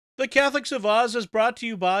The Catholics of Oz is brought to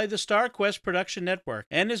you by the Star Quest Production Network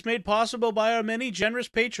and is made possible by our many generous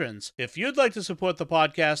patrons. If you'd like to support the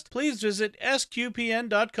podcast, please visit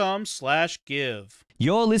sqpn.com/give.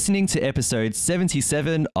 You're listening to episode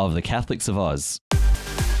 77 of The Catholics of Oz.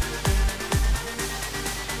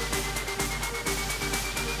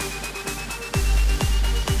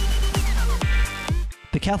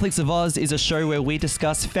 The Catholics of Oz is a show where we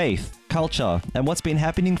discuss faith, culture, and what's been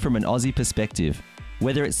happening from an Aussie perspective.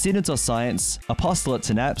 Whether it's synods or science, apostolate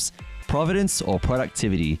to naps, providence or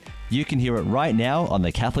productivity, you can hear it right now on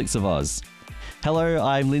The Catholics of Oz. Hello,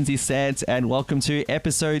 I'm Lindsay, Sant, and welcome to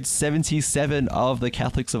episode 77 of The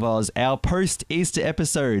Catholics of Oz, our post-Easter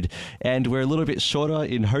episode. And we're a little bit shorter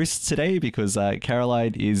in hosts today because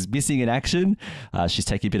Caroline is missing in action. She's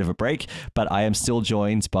taking a bit of a break, but I am still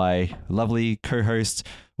joined by lovely co-host,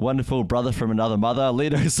 wonderful brother from another mother,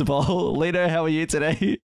 Lino Saubolle. Lino, how are you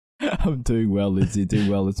today? I'm doing well, Lindsay, doing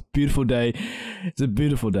well. It's a beautiful day. It's a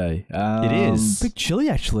beautiful day. It is. A bit chilly,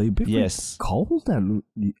 actually. A bit cold and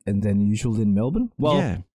then usual in Melbourne. Well,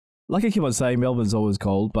 yeah. Like I keep on saying, Melbourne's always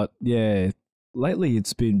cold, but yeah, lately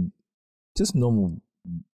it's been just normal,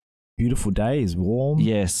 beautiful days, warm.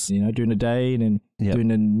 Yes. You know, during the day and then during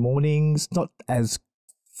the mornings, not as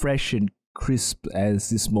fresh and crisp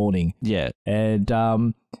as this morning. Yeah. And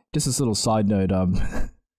just this little side note,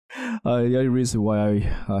 the only reason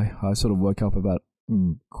why I sort of woke up about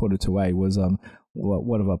 7:45 was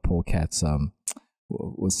one of our poor cats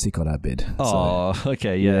was sick on our bed. Oh, so,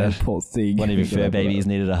 okay, yeah. Poor thing. One of your fur babies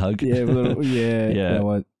needed a hug. Yeah, yeah. Yeah. You know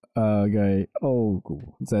what? Okay. Oh,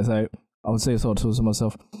 cool. So I would say to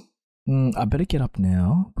myself, I better get up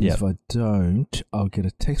now because if I don't, I'll get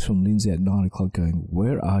a text from Lindsay at 9 o'clock going,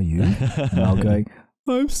 "Where are you?" And I'll go,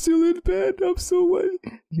 "I'm still in bed. I'm still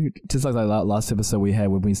waiting." Just like that last episode we had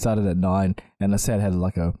when we started at 9, and I said I had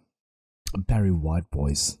like a Barry White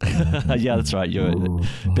voice. Yeah, that's right. You're a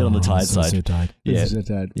bit on the tired side. So tired. Yeah, so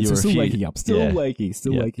tired. You were still waking up. Still waking.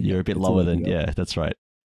 You're a bit lower than. Yeah, that's right.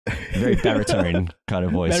 Very baritone kind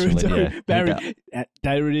of voice. Baritone.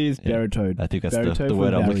 There it is. Baritone. I think that's baritone the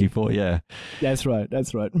word I'm looking for. Yeah. That's right.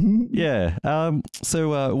 Yeah.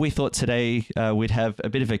 So we thought today we'd have a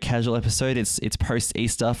bit of a casual episode. It's post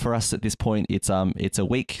Easter for us at this point. It's a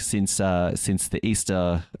week since the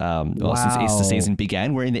Easter since Easter season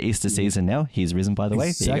began. We're in the Easter season now. He's risen, by the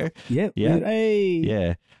way. There you go. Yep. Yeah. Hey.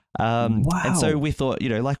 Yeah. And so we thought,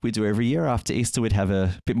 like we do every year after Easter, we'd have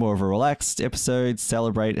a bit more of a relaxed episode,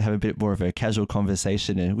 celebrate, have a bit more of a casual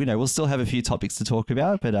conversation, and we'll still have a few topics to talk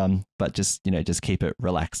about, but just keep it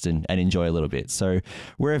relaxed and enjoy a little bit. So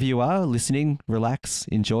wherever you are listening, relax,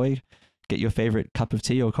 enjoy, get your favorite cup of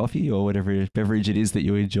tea or coffee or whatever beverage it is that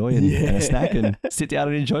you enjoy and a snack and sit down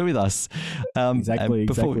and enjoy with us. Exactly.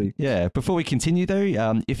 Before we continue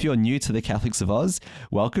though, if you're new to the Catholics of Oz,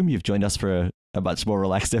 welcome. You've joined us for a much more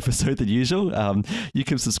relaxed episode than usual. You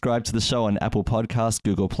can subscribe to the show on Apple Podcasts,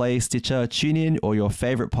 Google Play, Stitcher, TuneIn, or your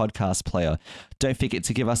favorite podcast player. Don't forget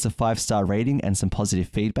to give us a 5-star rating and some positive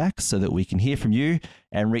feedback so that we can hear from you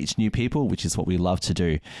and reach new people, which is what we love to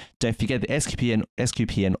do. Don't forget that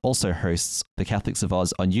SQPN also hosts The Catholics of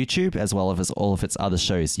Oz on YouTube, as well as all of its other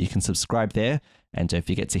shows. You can subscribe there. And don't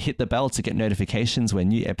forget to hit the bell to get notifications when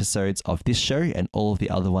new episodes of this show and all of the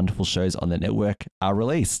other wonderful shows on the network are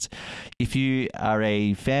released. If you are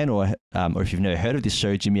a fan or if you've never heard of this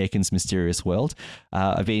show, Jimmy Akin's Mysterious World,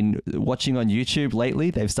 I've been watching on YouTube lately.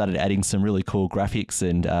 They've started adding some really cool graphics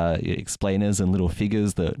and explainers and little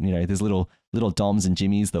figures that, there's little Doms and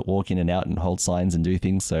Jimmys that walk in and out and hold signs and do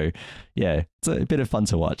things. So yeah, it's a bit of fun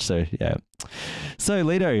to watch. So yeah. So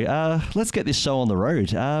Lino, let's get this show on the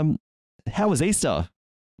road. How was Easter?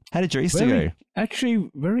 How did your Easter go?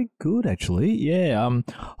 Actually, very good, actually. Yeah.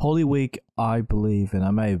 Holy Week, I believe, and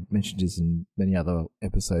I may have mentioned this in many other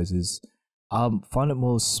episodes, is find it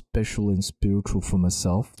more special and spiritual for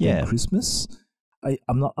myself than Christmas.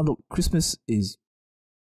 Christmas is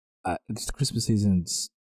it's Christmas season.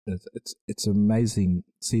 It's an amazing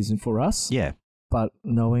season for us. Yeah. But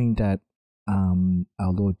knowing that our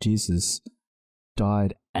Lord Jesus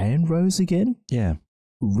died and rose again. Yeah.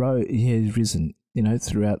 He has risen,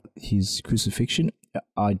 throughout his crucifixion. It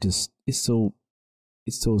still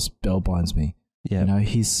spellbinds me. Yeah,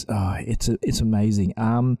 it's amazing.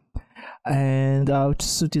 And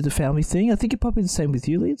just did the family thing. I think it probably the same with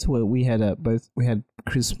you, Lids, where we had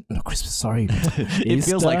Christmas. Sorry, it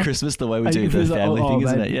feels like Christmas the way we do the family thing,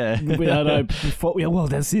 isn't it? Yeah, I know. Well,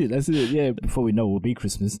 that's it. Yeah, before we know it will be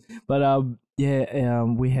Christmas. But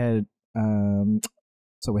we had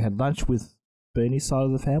so we had lunch with Bernie's side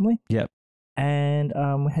of the family. Yep. And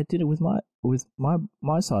we had dinner with my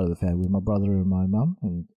side of the family, with my brother and my mum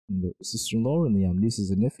and the sister-in-law and the nieces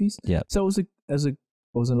and nephews. Yeah. So it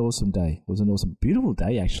was an awesome day. It was an awesome, beautiful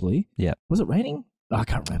day actually. Yeah. Was it raining? Oh, I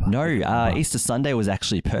can't remember. No, Easter Sunday was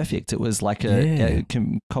actually perfect. It was like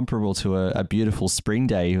comparable to a beautiful spring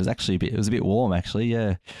day. It was actually a bit warm actually.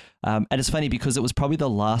 Yeah. And it's funny because it was probably the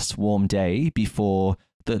last warm day before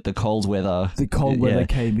the cold weather. The cold weather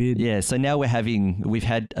came in. Yeah. So now we've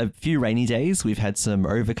had a few rainy days. We've had some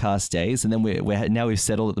overcast days, and then we've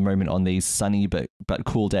settled at the moment on these sunny but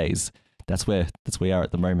cool days. That's where we are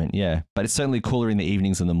at the moment. Yeah. But it's certainly cooler in the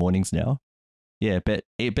evenings and the mornings now. Yeah, but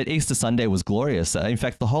Easter Sunday was glorious. In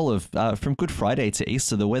fact, the whole of from Good Friday to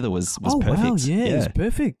Easter, the weather was perfect. Wow, yeah, it was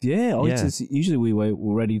perfect. Yeah, It's usually we were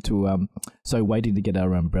ready to waiting to get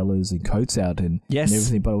our umbrellas and coats out and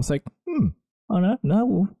everything. But I was like, oh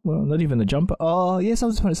no, well, not even a jumper. Oh yeah,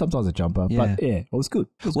 sometimes a jumper. Yeah. But yeah, it was good.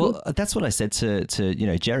 Well, that's what I said to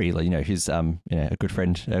Jerry, who's a good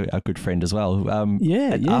friend as well.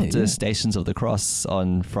 After Stations of the Cross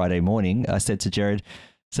on Friday morning, I said to Jared.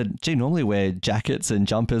 Said, gee, normally wear jackets and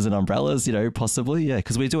jumpers and umbrellas, possibly. Yeah,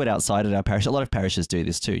 because we do it outside at our parish. A lot of parishes do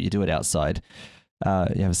this too. You do it outside.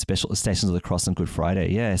 You have a special Stations of the Cross on Good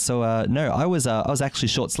Friday. Yeah. So, no, I was actually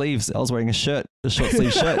short sleeves. I was wearing a short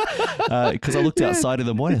sleeve shirt because I looked outside in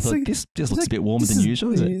the morning. I thought, this looks a bit warmer than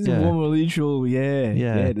usual, is it? It's warmer than usual.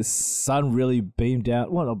 Yeah. The sun really beamed out.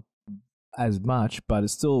 Well, not as much, but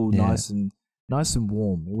it's still nice and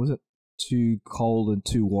warm. It wasn't too cold and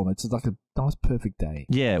too warm. It's like a nice perfect day.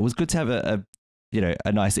 Yeah, it was good to have a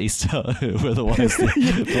nice Easter otherwise for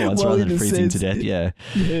once rather than freezing to death. Yeah.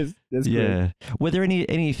 Yes, that's great. Were there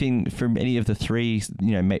anything from any of the three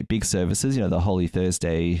big services, the Holy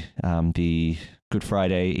Thursday, the Good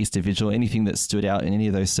Friday, Easter Vigil, anything that stood out in any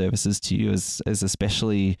of those services to you as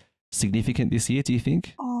especially significant this year, do you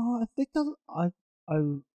think? Oh, I think I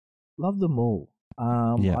love them all.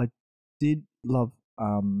 I did love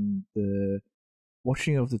the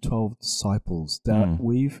washing of the 12 disciples that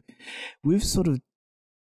we've sort of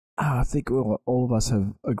I think all of us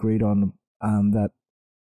have agreed on that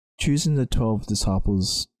choosing the 12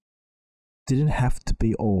 disciples didn't have to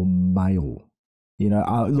be all male.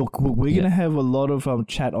 Look, we're going to have a lot of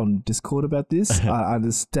chat on Discord about this. I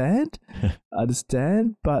understand,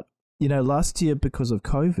 but last year because of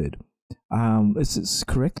COVID, it's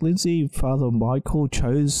correct, Lindsay, Father Michael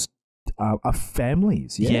chose our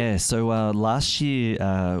families. Yeah. So last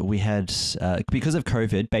year we had because of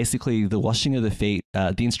COVID, basically the washing of the feet.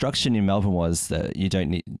 The instruction in Melbourne was that you don't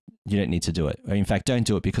need to do it. Or in fact, don't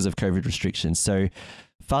do it because of COVID restrictions. So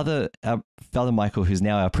Father Michael, who's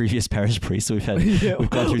now our previous parish priest, so we've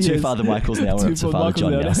gone through two Father Michaels now. We're up to Father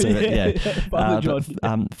John now. So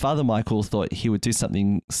Father Michael thought he would do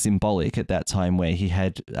something symbolic at that time where he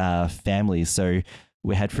had families. So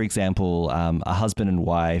we had, for example, a husband and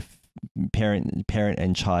wife, parent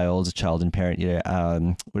and child and parent,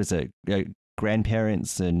 what is it?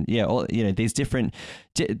 Grandparents and these different,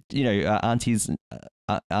 aunties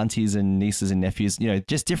and nieces and nephews,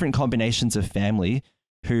 just different combinations of family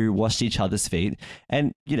who washed each other's feet.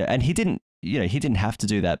 And, and he didn't have to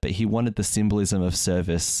do that, but he wanted the symbolism of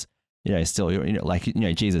service, still,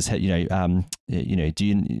 Jesus had, do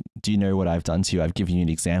you know what I've done to you? I've given you an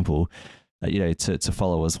example. To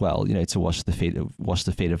follow as well, to wash the feet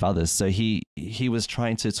of others. So he was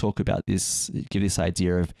trying to talk about this, give this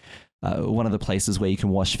idea of one of the places where you can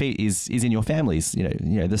wash feet is in your families.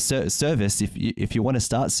 The service. If you want to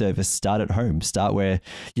start service, start at home. Start where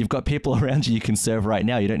you've got people around you can serve right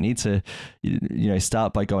now. You don't need to,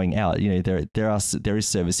 start by going out. There is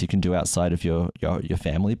service you can do outside of your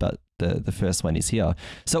family, but the first one is here.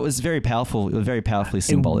 So it was very powerful. It was very powerfully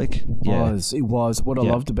symbolic. It was. What I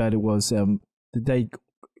loved about it was did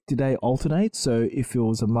they alternate? So if it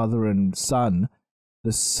was a mother and son,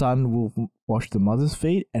 the son will wash the mother's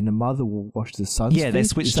feet and the mother will wash the son's feet. Yeah, they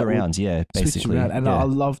switched around. Basically. And I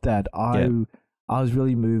love that. I was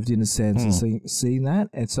really moved in a sense of seeing that.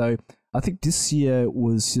 And so I think this year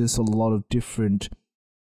was just a lot of different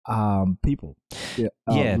people.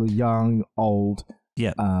 Young, old,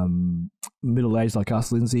 middle-aged like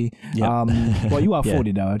us, Lindsay. Well, you are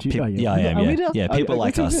 40 now, aren't you? I am. People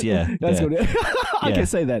like us. That's good. I can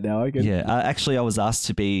say that now. Actually, I was asked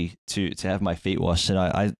to have my feet washed, and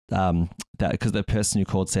I that because the person who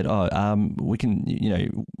called said, we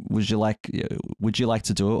can, would you like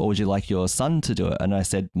to do it, or would you like your son to do it? And I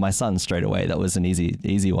said my son straight away. That was an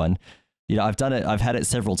easy one. I've done it. I've had it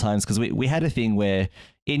several times because we had a thing where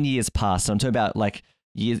in years past, I'm talking about like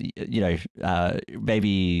years,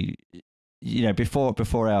 maybe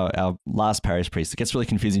before our last parish priest, it gets really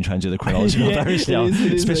confusing trying to do the chronology of our parish now,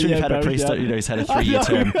 especially when you've had a priest that who's had a 3-year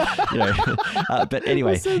term. But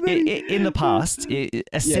anyway, in the past,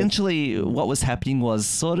 essentially what was happening was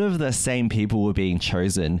sort of the same people were being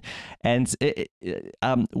chosen, and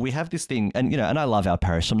we have this thing, and and I love our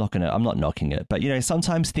parish. I'm not knocking it, but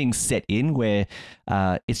sometimes things set in where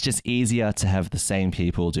it's just easier to have the same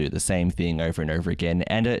people do the same thing over and over again,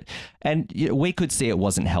 and we could see it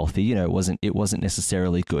wasn't healthy. It wasn't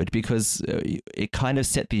necessarily good, because it kind of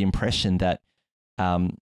set the impression that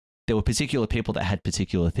there were particular people that had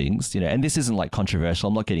particular things, and this isn't like controversial.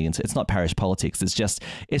 I'm not getting into it's not parish politics. It's just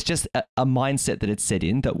a mindset that had set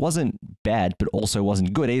in that wasn't bad, but also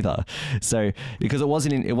wasn't good either. So because it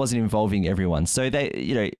wasn't involving everyone. So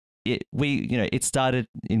it started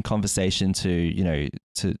in conversation to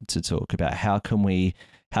talk about how can we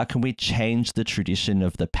change the tradition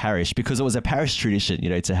of the parish, because it was a parish tradition,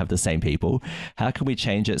 to have the same people. How can we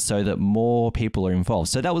change it so that more people are involved?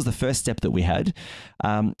 So that was the first step that we had.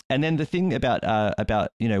 And then the thing about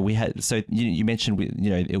we had, so you mentioned,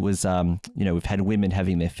 it was, we've had women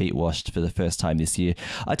having their feet washed for the first time this year.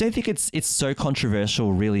 I don't think it's so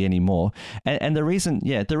controversial really anymore. And the reason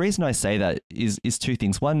I say that is two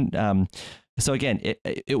things. One, so again,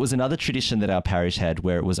 it was another tradition that our parish had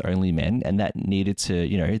where it was only men, and that needed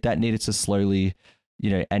to slowly,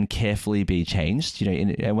 and carefully be changed.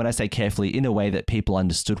 And when I say carefully, in a way that people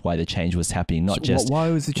understood why the change was happening, not just why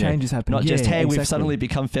was the changes happening? Not just hey, we've suddenly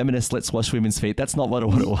become feminists. Let's wash women's feet. That's not what it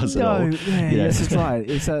was at all. Yes, that's right.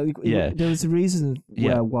 It's there was a reason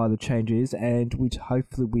why the change is, and which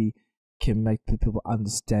hopefully we can make people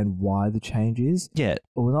understand why the change is. Yeah,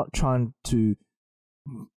 but we're not trying to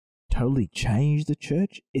totally change the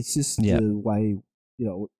church. It's just the way,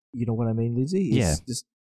 you know what I mean, Lindsay? It's just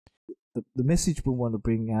the message we want to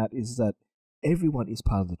bring out is that everyone is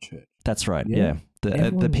part of the church. That's right. Yeah.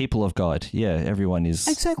 The people of God. Yeah. Everyone is.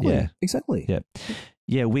 Exactly. Yeah. Exactly. Yeah.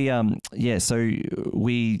 Yeah, so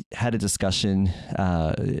we had a discussion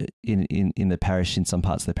in the parish, in some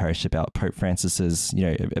parts of the parish, about Pope Francis's,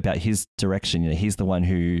 about his direction. He's the one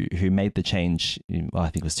who made the change. I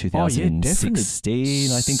think it was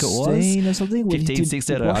 2016. I think it was or something. 15,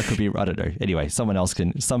 16. I could be. I don't know. Anyway,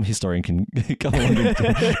 some historian can come along and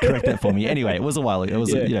correct that for me. Anyway, it was a while ago. It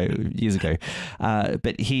was years ago.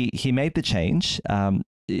 But he made the change.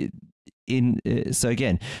 So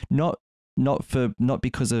again, not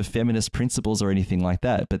because of feminist principles or anything like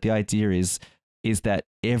that, but the idea is that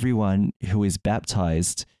everyone who is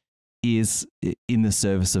baptized is in the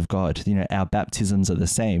service of God. Our baptisms are the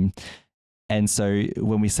same. And so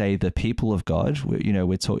when we say the people of God,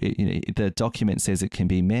 we're talking, the document says it can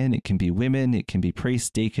be men, it can be women, it can be priests,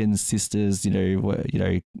 deacons, sisters,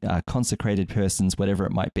 consecrated persons, whatever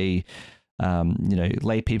it might be.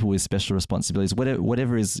 Lay people with special responsibilities,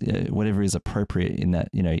 whatever is appropriate in that,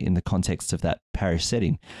 in the context of that parish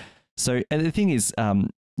setting. So, and the thing is,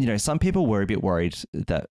 some people were a bit worried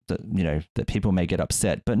that people may get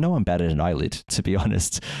upset, but no one batted an eyelid, to be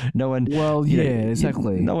honest. No one. Well,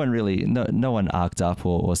 exactly. No one really, no one arced up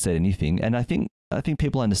or said anything. And I think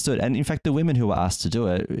people understood. And in fact, the women who were asked to do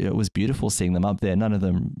it, it was beautiful seeing them up there. None of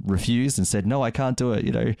them refused and said, no, I can't do it.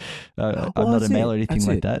 I'm not a male or anything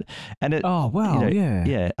like that. And it, oh, wow.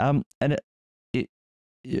 Yeah. And it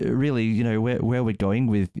really, where we're going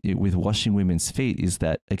with washing women's feet is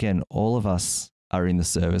that, again, all of us are in the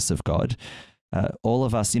service of God. All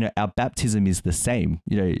of us, our baptism is the same.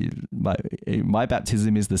 My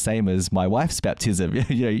baptism is the same as my wife's baptism,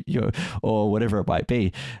 or whatever it might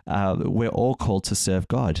be. We're all called to serve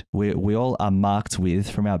God. We all are marked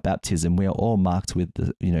from our baptism. We are all marked with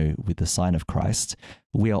the sign of Christ.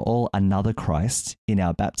 We are all another Christ in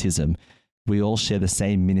our baptism. We all share the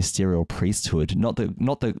same ministerial priesthood, not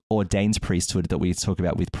the ordained priesthood that we talk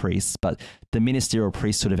about with priests, but the ministerial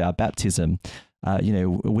priesthood of our baptism.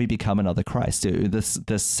 We become another Christ.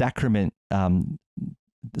 The sacrament,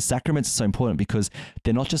 the sacraments are so important because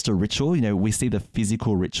they're not just a ritual. We see the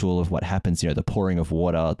physical ritual of what happens, the pouring of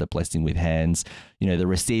water, the blessing with hands, the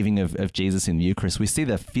receiving of Jesus in the Eucharist. We see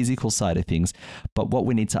the physical side of things, but what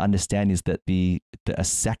we need to understand is that a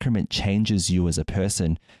sacrament changes you as a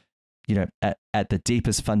person. At the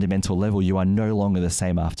deepest fundamental level, you are no longer the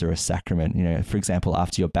same after a sacrament. For example,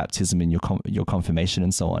 after your baptism and your confirmation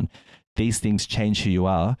and so on, these things change who you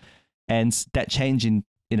are, and that change in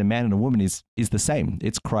in a man and a woman is the same.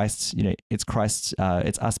 It's Christ's, it's Christ's,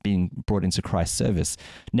 it's us being brought into Christ's service.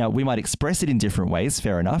 Now, we might express it in different ways,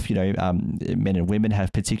 fair enough. Men and women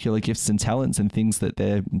have particular gifts and talents and things that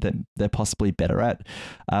they're possibly better at,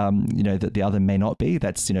 that the other may not be.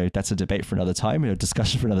 That's a debate for another time, a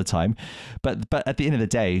discussion for another time. But at the end of the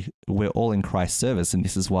day, we're all in Christ's service, and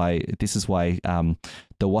this is why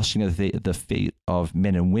the washing of the feet of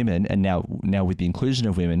men and women, and now with the inclusion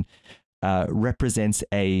of women, represents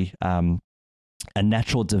a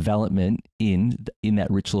natural development in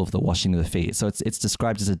that ritual of the washing of the feet. So it's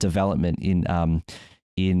described as a development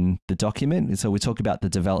in the document. So we talk about the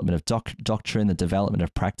development of doctrine, the development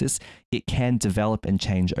of practice. It can develop and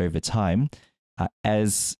change over time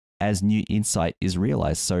as new insight is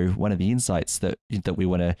realized. So one of the insights that we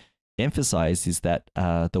want to emphasize is that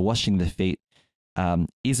the washing of the feet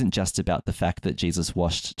isn't just about the fact that Jesus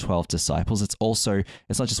washed 12 disciples. It's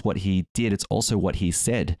not just what he did, it's also what he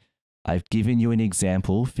said. I've given you an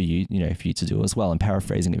example for you, for you to do as well. I'm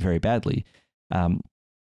paraphrasing it very badly.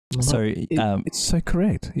 It's so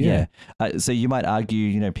correct. Yeah. So you might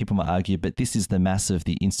argue, people might argue, but this is the mass of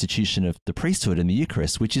the institution of the priesthood and the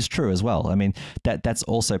Eucharist, which is true as well. I mean, that's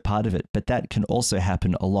also part of it, but that can also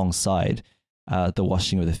happen alongside the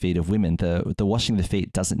washing of the feet of women. The washing of the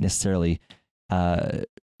feet doesn't necessarily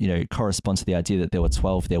correspond to the idea that there were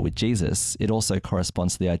 12 there with Jesus. It also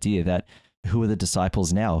corresponds to the idea that who are the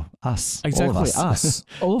disciples now? Us. Exactly, all of us. Us.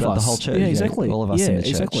 All of us. The whole church. Yeah, exactly. All of us in the church.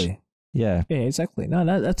 Exactly. Yeah. Yeah, exactly.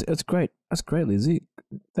 No, that's great. That's great, Lindsay.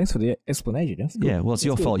 Thanks for the explanation. Yeah, well, it's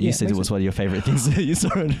your fault. You said it was one of your favorite things that you saw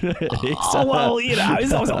on Oh, well,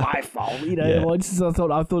 it wasn't my fault. Yeah. I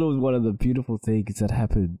thought it was one of the beautiful things that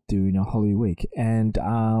happened during a Holy Week. And,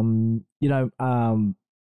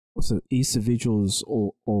 also Easter vigils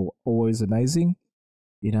are always amazing.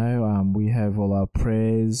 We have all our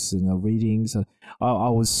prayers and our readings. I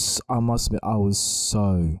must admit, I was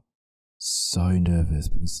so nervous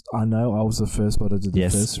because I know I was the first one to do the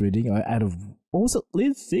first reading. Out of, what was it,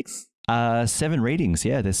 Liz? 6? 7 readings.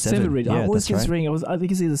 Yeah, there's 7 readings. Yeah, I was just reading. I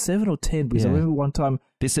think it's either 7 or 10 because I remember one time.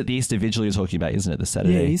 This at the Easter Vigil you're talking about, isn't it? The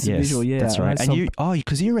Saturday. Yeah, Easter Vigil. Yeah, that's right. And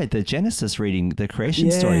because you read the Genesis reading, the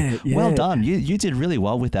creation story. Yeah. Well done. You did really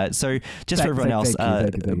well with that. So just for everyone else,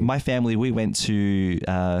 thank you. My family, we went to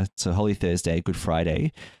Holy Thursday, Good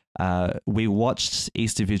Friday. We watched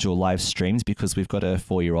Easter Vigil live streams because we've got a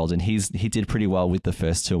 4-year-old and he did pretty well with the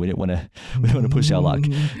first 2. We didn't want to push our luck,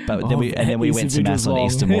 but then we went to Mass on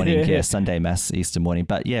Easter morning. Yeah, Sunday Mass Easter morning.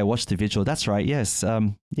 But yeah, watch the Vigil. That's right. Yes.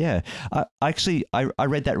 I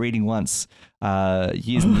read that reading once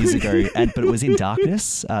years and years ago, but it was in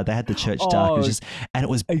darkness. They had the church dark, and it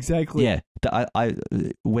was exactly. Yeah. I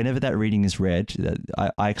whenever that reading is read,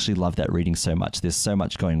 I actually love that reading so much. There's so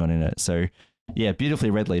much going on in it. So. Yeah,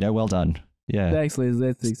 beautifully read, Lino. Well done. Yeah. Thanks, Liz.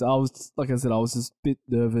 That's I was, like I said, I was just a bit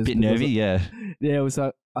nervous. Bit nervy, yeah. Yeah, it was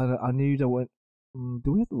like, I knew they went, do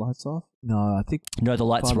we have the lights off? No, I think... No, the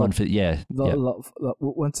lights are on for,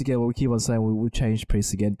 once again, we keep on saying we'll change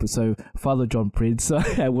priests again, but so Father John Prince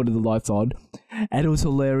had one of the lights on, and it was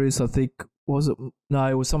hilarious. I think, it was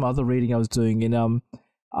some other reading I was doing, and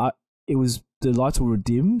it was, the lights were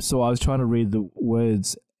dim, so I was trying to read the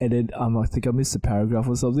words, and then I think I missed a paragraph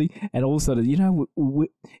or something. And all of a sudden,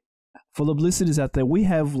 for the listeners out there, we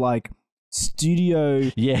have like studio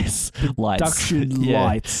production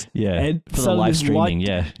lights. Yeah, and for the live streaming,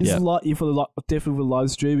 definitely for live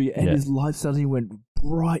streaming. And this light suddenly went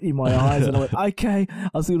bright in my eyes. And I went, okay. I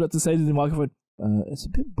was going to have to say to the microphone, it's a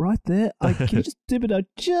bit bright there. Can you just dim it out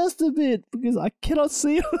just a bit because I cannot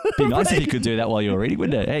see it. Be nice if you could do that while you were reading,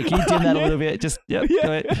 wouldn't it? Hey, can you dim that a little bit? Just go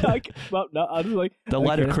ahead. No, I was like, the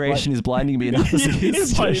light of creation is blinding me enough.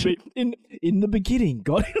 In the beginning,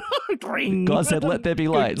 God said, "Let there be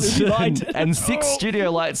lights," and 6 studio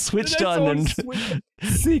lights switched on, and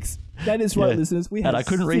 6. That is right, listeners. We had, and I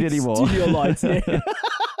couldn't read anymore. Studio lights.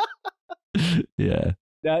 Yeah.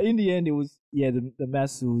 Now, in the end, it was the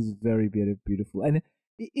mass was very beautiful. And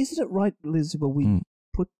isn't it right, Liz? Well, we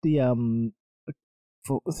put the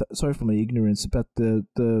sorry for my ignorance about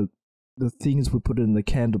the things we put in the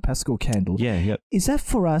candle, Paschal candle. Yeah. Is that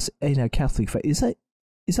for us in our Catholic faith? Is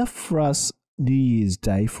that for us New Year's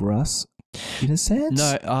Day for us? In a sense?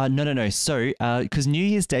 No. So, because New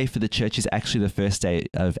Year's Day for the church is actually the first day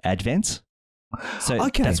of Advent. So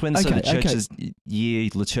that's when the church's year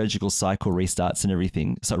liturgical cycle restarts and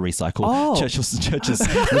everything. So recycle. Church's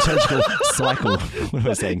liturgical cycle. What am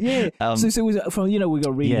I saying? Yeah. So from we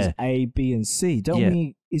got readings A, B, and C, don't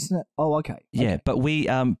we? Isn't it? Oh, okay. Yeah, but we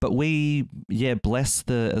bless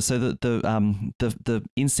the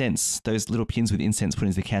incense. Those little pins with incense put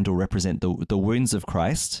into the candle represent the wounds of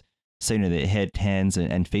Christ. So, the head, hands,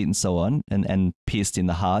 and feet and so on, and pierced in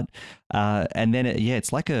the heart. And then, it's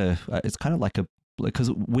kind of like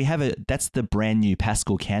because we have that's the brand new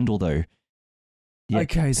Paschal candle though. Yeah.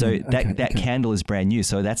 Okay. So that candle is brand new.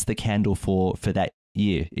 So that's the candle for that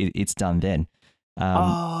year. It's done then.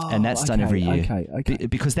 And that's done every year. Okay.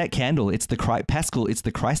 Because that candle, it's the Paschal, it's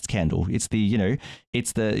the Christ candle. It's the,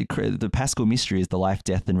 it's the Paschal mystery is the life,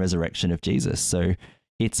 death, and resurrection of Jesus. So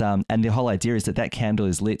it's, and the whole idea is that candle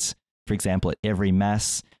is lit, for example, at every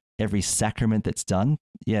mass, every sacrament that's done.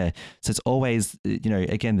 Yeah. So it's always,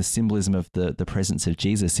 again, the symbolism of the presence of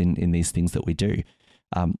Jesus in these things that we do.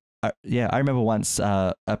 I remember once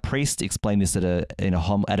a priest explained this at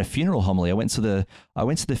a funeral homily. I went to the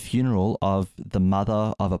funeral of the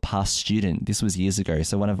mother of a past student. This was years ago.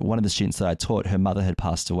 So one of the students that I taught, her mother had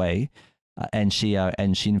passed away, and she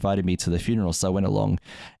invited me to the funeral. So I went along,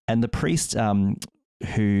 and the priest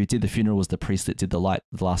who did the funeral was the priest that did the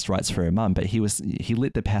last rites for her mum. But he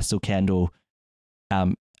lit the Paschal candle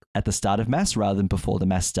at the start of Mass rather than before the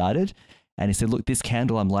Mass started, and he said, "Look, this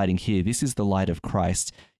candle I'm lighting here. This is the light of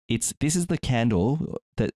Christ. This is the candle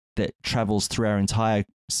that travels through our entire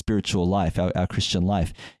spiritual life, our Christian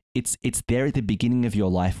life. It's there at the beginning of your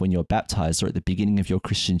life when you're baptized, or at the beginning of your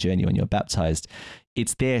Christian journey when you're baptized.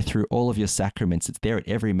 It's there through all of your sacraments. It's there at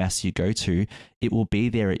every Mass you go to. It will be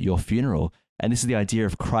there at your funeral." And this is the idea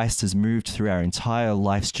of Christ has moved through our entire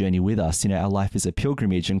life's journey with us. Our life is a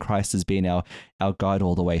pilgrimage, and Christ has been our guide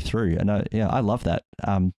all the way through. And I love that.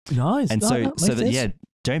 Nice. And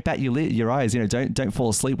don't bat your eyes. Don't fall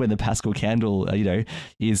asleep when the Paschal candle,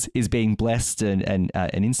 is being blessed and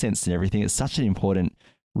incensed and everything. It's such an important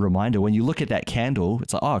reminder. When you look at that candle,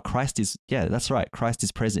 it's like, oh, Christ is. Yeah, that's right. Christ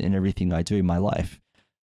is present in everything I do in my life.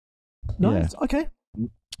 Nice. Yeah. Okay.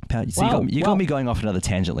 So you got me going off another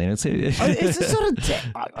tangent, Lino. It's a sort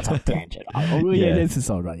of tangent. This is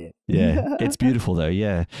all right. Yeah, it's beautiful though.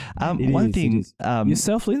 Yeah. One thing.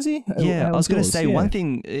 Yourself, Lindsay? I was going to say one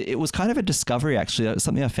thing. It was kind of a discovery, actually. It was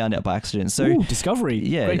something I found out by accident. So discovery.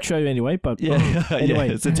 Yeah. Great show anyway. But anyway,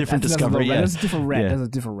 it's a different discovery. That's a different rant. That's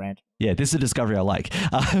a different rant. Yeah, this is a discovery I like.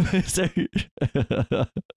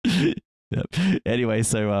 Anyway,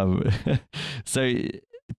 so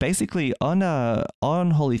basically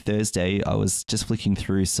on Holy Thursday, I was just flicking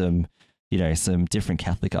through some different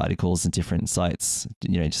Catholic articles and different sites,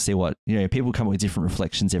 to see what, people come up with different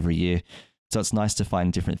reflections every year. So it's nice to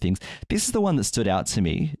find different things. This is the one that stood out to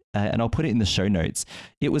me, and I'll put it in the show notes.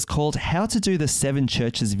 It was called How to Do the Seven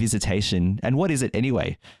Churches Visitation, and what is it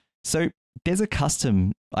anyway? So there's a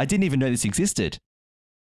custom, I didn't even know this existed,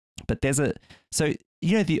 but the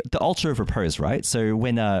Altar of Repose, right? So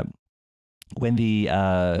when the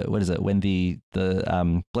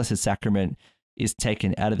Blessed Sacrament is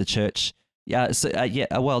taken out of the church,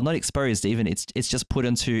 not exposed even, it's just put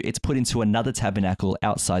into another tabernacle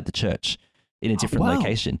outside the church in a different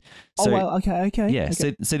location. So, okay. Yeah,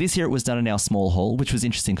 okay. So this year it was done in our small hall, which was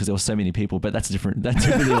interesting because there were so many people, but that's different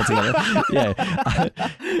altogether. Yeah.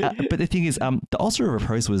 But the thing is, the Altar of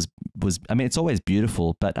Repose was it's always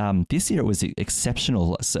beautiful, but this year it was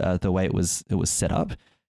exceptional, the way it was set up.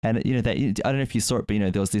 And I don't know if you saw it, but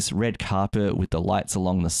there was this red carpet with the lights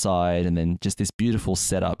along the side, and then just this beautiful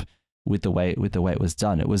setup with the way it was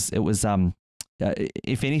done. It was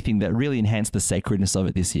if anything, that really enhanced the sacredness of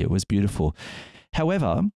it this year. It was beautiful.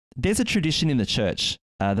 However, there's a tradition in the church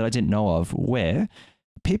that I didn't know of where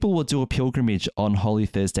people will do a pilgrimage on Holy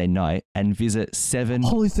Thursday night and visit 7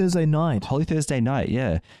 Holy Thursday night. Holy Thursday night,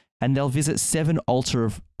 yeah. And they'll visit 7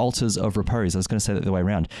 altars of repose. I was going to say that the way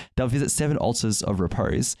around. They'll visit 7 altars of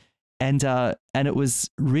repose, and it was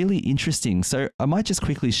really interesting. So I might just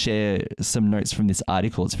quickly share some notes from this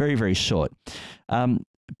article. It's very, very short.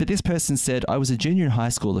 But this person said, I was a junior in high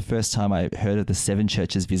school the first time I heard of the 7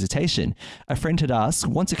 churches visitation. A friend had asked,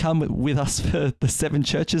 want to come with us for the 7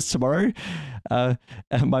 churches tomorrow? And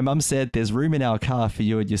my mum said, there's room in our car for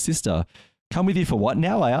you and your sister. Come with you for what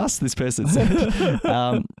now? I asked, this person said.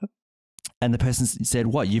 And the person said,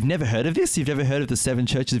 what, you've never heard of this? You've never heard of the 7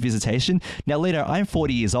 churches visitation? Now, Lino, I'm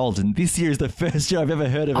 40 years old, and this year is the first year I've ever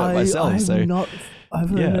heard of it myself.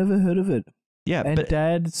 I've never heard of it. Yeah, and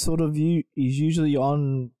Dad sort of is usually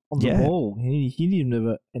on the ball. He didn't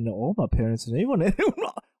never, and all my parents and everyone.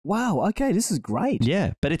 Wow, okay, this is great.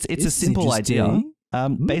 Yeah, but it's a simple idea.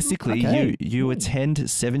 Basically, you attend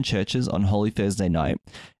 7 churches on Holy Thursday night,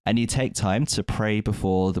 and you take time to pray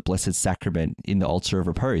before the Blessed Sacrament in the Altar of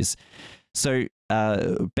Repose. So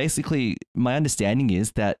basically, my understanding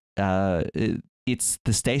is that it's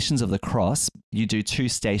the Stations of the Cross. You do 2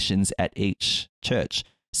 stations at each church.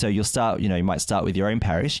 So you'll start, you might start with your own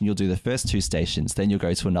parish and you'll do the first 2 stations. Then you'll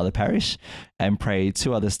go to another parish and pray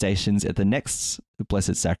 2 other stations at the next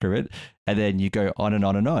Blessed Sacrament. And then you go on and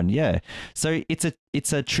on and on. Yeah. So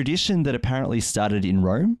it's a tradition that apparently started in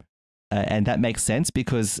Rome. And that makes sense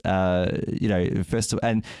because, first of all,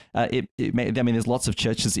 and there's lots of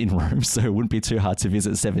churches in Rome, so it wouldn't be too hard to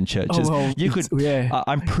visit 7 churches. You could,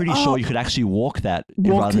 I'm pretty sure you could actually walk that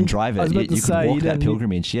rather than drive it. You could walk that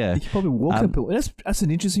pilgrimage, yeah. You could probably walk that pilgrimage. That's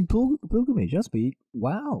an interesting pilgrimage. That's big.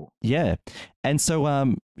 Wow. Yeah. And so,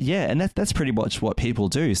 and that's pretty much what people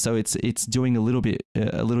do. So it's doing a little bit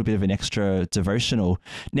of an extra devotional.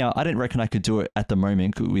 Now, I don't reckon I could do it at the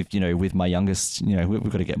moment with my youngest. We've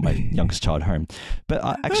got to get my youngest child home. But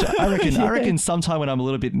I reckon sometime when I'm a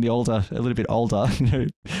little bit older,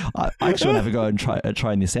 I actually want to have a go and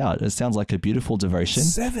trying this out. It sounds like a beautiful devotion.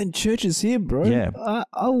 7 churches here, bro. Yeah.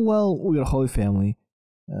 We got a Holy Family.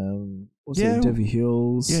 In Devi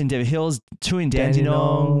Hills. Yeah, in Devi Hills, 2 in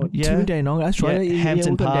Dandenong. 2 in Dandenong, that's right.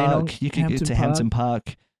 Hampton Park. You could go to Hampton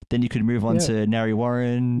Park. Then you could move on to Narre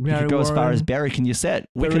Warren. You could go as far as Berwick and you're set.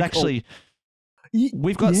 We could actually...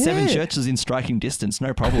 We've got 7 churches in striking distance,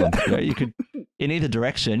 no problem. You could, in either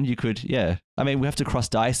direction, we have to cross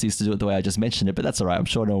diocese to do it the way I just mentioned it, but that's all right. I'm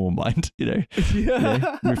sure no one will mind,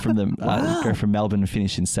 move from them, go from Melbourne and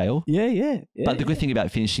finish in Sale. Yeah. But the good thing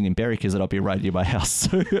about finishing in Berwick is that I'll be right near my house.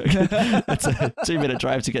 So it's a 2-minute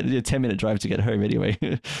drive to get, a 10-minute drive to get home anyway.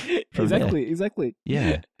 Exactly.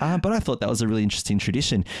 Yeah. But I thought that was a really interesting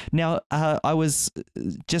tradition. Now, I was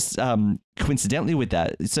just coincidentally with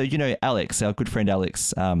that. So, Alex, our good friend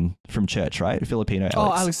Alex from church, right? Filipino Alex.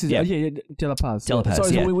 Oh, Alex is, De La Paz. Sorry,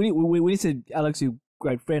 yeah. When he said Alex, your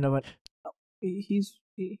great friend, I went, he's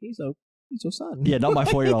your son. Yeah, not my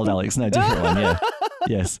 4-year-old Alex. No, different one. Yeah.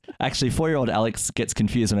 Yes. Actually, 4-year-old Alex gets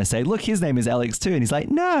confused when I say, look, his name is Alex too. And he's like,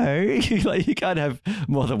 no, you can't have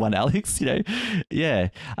more than one Alex, Yeah.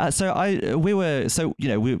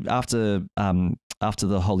 After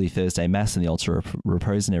the Holy Thursday Mass and the Altar of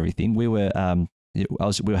Repose and everything, we were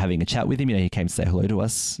having a chat with him. He came to say hello to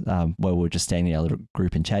us while we were just staying in our little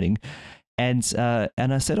group and chatting. And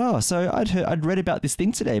I said, so I'd read about this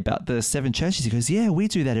thing today about the 7 churches. He goes, yeah, we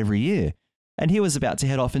do that every year. And he was about to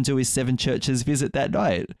head off and do his 7 churches visit that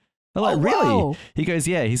night. I'm like, really? Wow. He goes,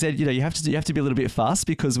 yeah. He said, you have to be a little bit fast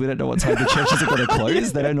because we don't know what time the churches are going to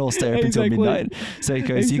close. They don't all stay open until midnight. So he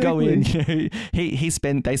goes, you go in.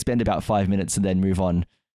 They spend about 5 minutes and then move on.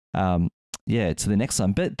 To the next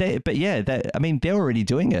one. They're already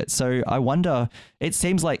doing it. So I wonder, it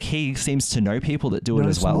seems like he seems to know people that do it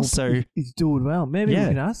as well. So he's doing well. Maybe we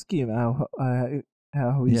can ask him how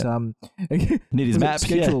his need his map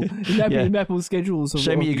schedule. Map or schedules.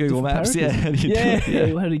 Show me your Google Maps. How did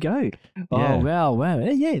he go? Oh wow.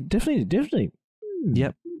 Yeah, definitely.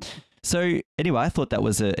 Yep. So anyway, I thought that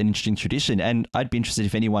was an interesting tradition, and I'd be interested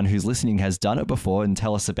if anyone who's listening has done it before and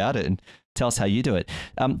tell us about it and tell us how you do it.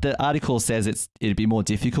 The article says it'd be more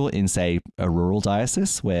difficult in, say, a rural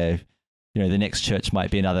diocese where the next church might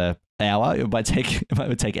be another hour. It would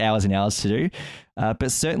take hours and hours to do.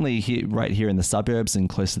 But certainly right here in the suburbs and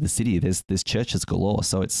close to the city, there's churches galore.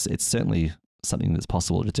 So it's certainly something that's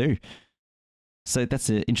possible to do. So that's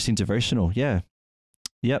an interesting devotional. Yeah.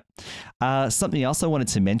 Yep. Something else I wanted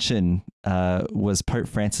to mention was Pope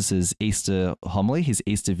Francis's Easter homily, his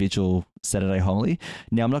Easter Vigil Saturday homily.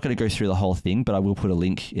 Now, I'm not going to go through the whole thing, but I will put a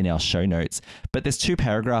link in our show notes. But there's 2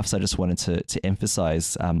 paragraphs I just wanted to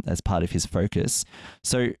emphasize as part of his focus.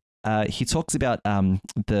 So he talks about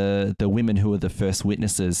the women who were the first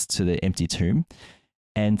witnesses to the empty tomb.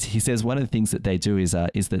 And he says one of the things that they do is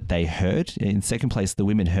that they heard. In second place, the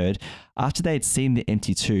women heard. After they had seen the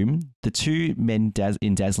empty tomb, the 2 men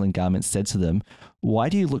in dazzling garments said to them, "Why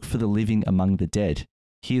do you look for the living among the dead?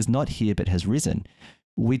 He is not here, but has risen."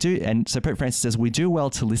 We do, and so Pope Francis says, we do well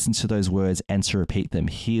to listen to those words and to repeat them.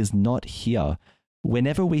 He is not here.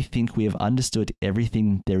 Whenever we think we have understood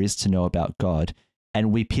everything there is to know about God,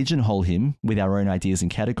 and we pigeonhole him with our own ideas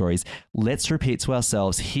and categories, let's repeat to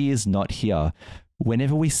ourselves, he is not here.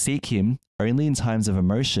 Whenever we seek him only in times of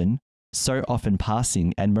emotion, so often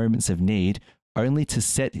passing, and moments of need, only to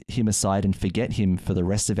set him aside and forget him for the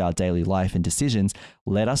rest of our daily life and decisions,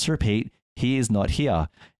 let us repeat, he is not here.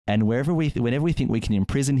 And whenever we think we can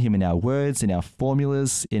imprison him in our words, in our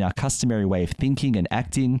formulas, in our customary way of thinking and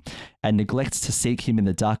acting, and neglect to seek him in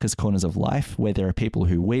the darkest corners of life, where there are people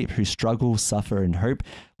who weep, who struggle, suffer, and hope,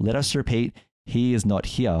 let us repeat, he is not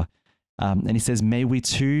here. And he says, may we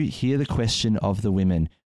too hear the question of the women,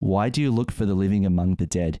 why do you look for the living among the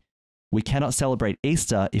dead? We cannot celebrate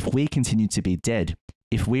Easter if we continue to be dead,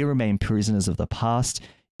 if we remain prisoners of the past,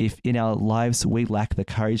 if in our lives we lack the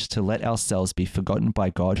courage to let ourselves be forgotten by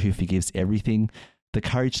God who forgives everything, the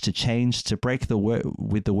courage to change, to break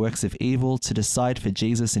with the works of evil, to decide for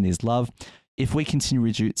Jesus and his love, if we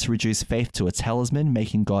continue to reduce faith to a talisman,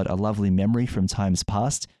 making God a lovely memory from times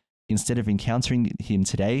past, instead of encountering him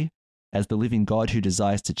today as the living God who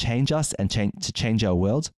desires to change us and to change our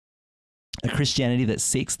world, a Christianity that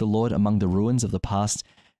seeks the Lord among the ruins of the past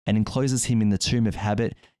and encloses him in the tomb of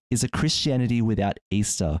habit is a Christianity without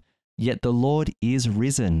Easter. Yet the Lord is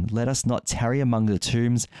risen. Let us not tarry among the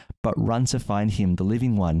tombs, but run to find him, the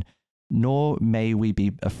living one. Nor may we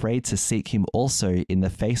be afraid to seek him also in the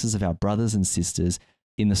faces of our brothers and sisters,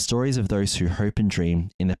 in the stories of those who hope and dream,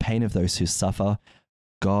 in the pain of those who suffer.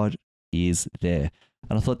 God is there.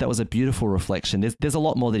 And I thought that was a beautiful reflection. There's a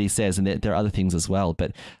lot more that he says, and there are other things as well.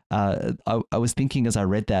 But I was thinking as I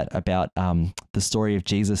read that about the story of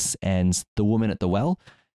Jesus and the woman at the well.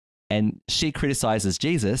 And she criticizes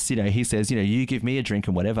Jesus. He says, you give me a drink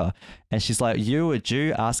and whatever. And she's like, you, a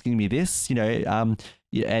Jew, asking me this,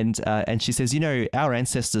 and she says, our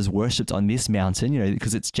ancestors worshipped on this mountain,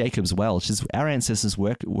 because it's Jacob's well. She says, our ancestors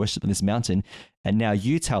worshipped on this mountain. And now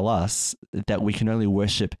you tell us that we can only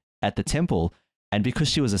worship at the temple. And because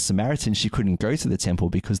she was a Samaritan, she couldn't go to the temple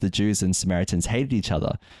because the Jews and Samaritans hated each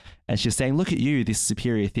other. And she's saying, look at you, this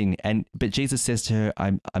superior thing. But Jesus says to her,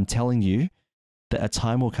 I'm telling you that a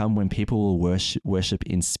time will come when people will worship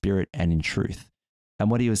in spirit and in truth.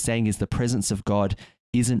 And what he was saying is the presence of God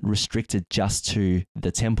isn't restricted just to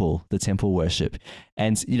the temple worship.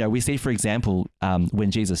 And, we see, for example,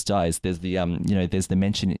 when Jesus dies, there's there's the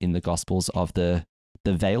mention in the Gospels of the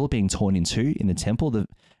veil being torn in two in the temple. The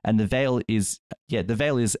veil is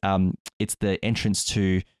it's the entrance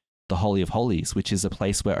to the Holy of Holies, which is a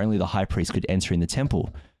place where only the high priest could enter in the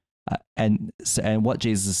temple. And what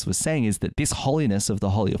Jesus was saying is that this holiness of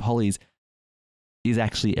the Holy of Holies is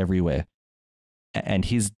actually everywhere. And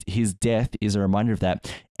his death is a reminder of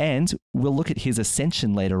that. And we'll look at his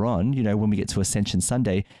ascension later on, when we get to Ascension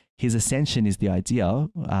Sunday. His ascension is the idea,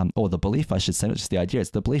 or the belief, I should say, not just the idea,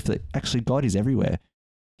 it's the belief that actually God is everywhere.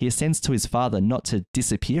 He ascends to his Father not to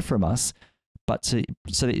disappear from us, but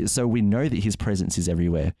so we know that his presence is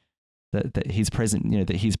everywhere. That he's present,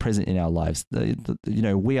 that he's present in our lives.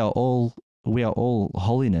 We are all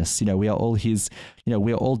holiness. We are all his. We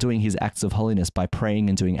are all doing his acts of holiness by praying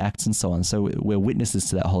and doing acts and so on. So we're witnesses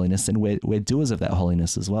to that holiness, and we're doers of that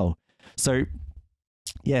holiness as well. So,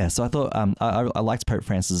 yeah. So I thought I liked Pope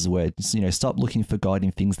Francis's words. Stop looking for God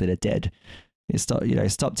in things that are dead.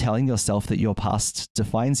 Stop telling yourself that your past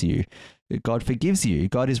defines you. God forgives you.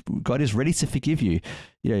 God is ready to forgive you.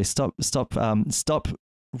 Stop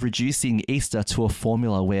reducing Easter to a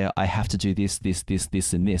formula where I have to do this,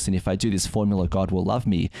 and this. And if I do this formula, God will love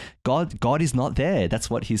me. God is not there. That's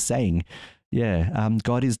what he's saying. Yeah.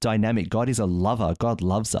 God is dynamic. God is a lover. God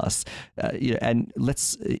loves us. And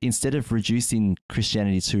let's, instead of reducing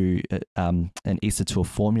Christianity to and Easter to a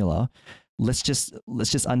formula, let's just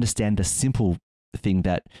understand the simple thing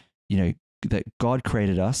that, that God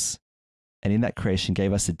created us, and in that creation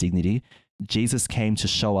gave us a dignity. Jesus came to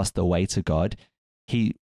show us the way to God.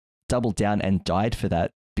 He doubled down and died for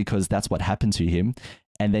that because that's what happened to him.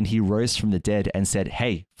 And then he rose from the dead and said,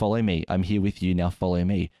 hey, follow me. I'm here with you. Now follow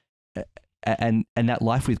me. And that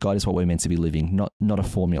life with God is what we're meant to be living, not a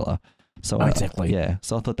formula. So exactly.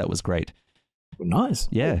 So I thought that was great. Nice.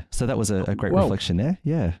 Yeah. So that was a great reflection there.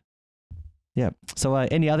 Yeah. Yeah. So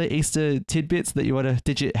any other Easter tidbits that you want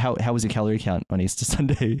to, how was your calorie count on Easter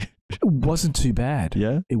Sunday? It wasn't too bad.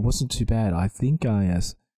 Yeah. It wasn't too bad. I think I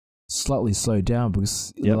slightly slowed down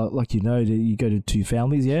because, like you go to two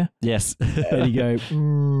families, yeah? Yes. And you go,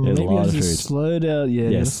 maybe I should slow down. Yeah,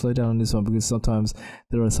 yes. Slow down on this one because sometimes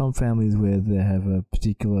there are some families where they have a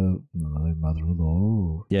particular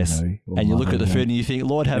mother-in-law. Yes. And you look at the food and you think,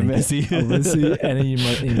 Lord have mercy. And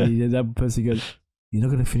then that person goes, you're not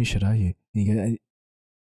going to finish it, are you? And you go,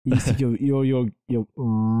 you think no,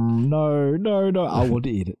 I want to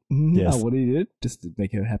eat it. Yes. I want to eat it just to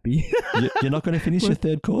make her happy. You're not going to finish your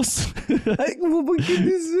third course? Oh my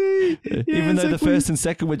goodness me. Yeah, even though the first and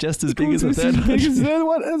second were just as big as the third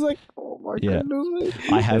one. I was like, oh my goodness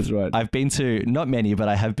me. I've been to, not many, but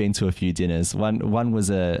I have been to a few dinners. One was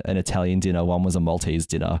an Italian dinner, one was a Maltese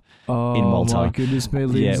dinner in Malta. Oh my goodness me,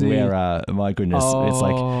 Lindsay. Yeah, where, my goodness, it's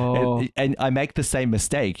like, and I make the same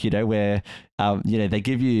mistake, where, they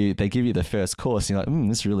give you the first course, and you're like,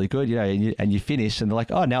 this is really good, and you finish, and they're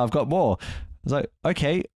like, oh, now I've got more. It's like,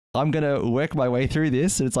 okay, I'm gonna work my way through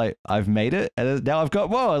this, and it's like I've made it, and now I've got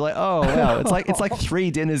more. I'm like, oh wow, it's like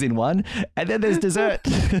 3 dinners in one, and then there's dessert.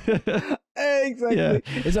 Exactly. Yeah.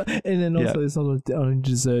 And then also it's not only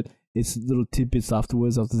dessert. it's little tidbits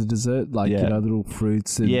afterwards after the dessert, like little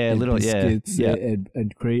fruits and, biscuits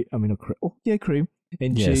and cream. I mean, not cream. Oh yeah, cream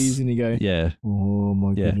and cheese, and you go, oh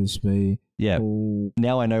my goodness me. Yeah. Oh.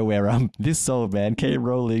 Now I know where this soul man came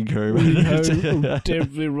rolling home.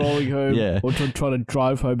 Definitely rolling home. Yeah. Or trying to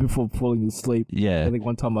drive home before falling asleep. Yeah. I think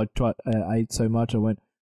one time I ate so much I went,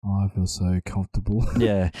 oh, I feel so comfortable.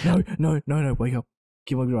 Yeah. No, wake up.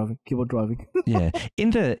 Keep on driving. Yeah. In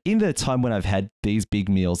the time when I've had these big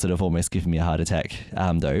meals that have almost given me a heart attack,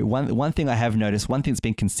 though, one thing I have noticed, one thing that's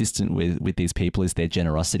been consistent with these people is their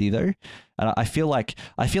generosity, though. And I feel like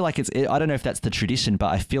it's, I don't know if that's the tradition, but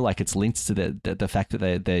I feel like it's linked to the fact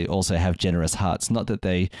that they also have generous hearts. Not that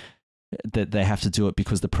they have to do it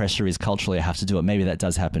because the pressure is culturally I have to do it. Maybe that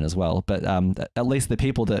does happen as well. But at least the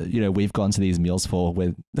people that, we've gone to these meals for,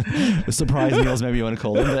 with surprise meals, maybe you want to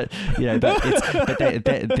call them, but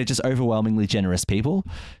they're just overwhelmingly generous people.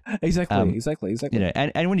 Exactly.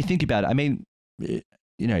 And when you think about it, I mean,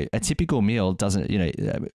 a typical meal doesn't,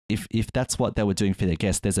 if that's what they were doing for their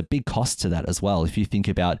guests, there's a big cost to that as well. If you think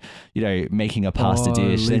about, making a pasta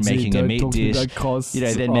dish, Lindsay, then making a meat dish,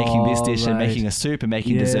 then making this dish and making a soup and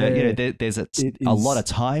making dessert, there's a lot of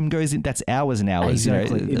time goes in. That's hours and hours,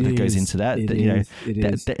 that goes into that.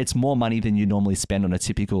 It's more money than you normally spend on a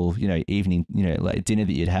typical, evening, like dinner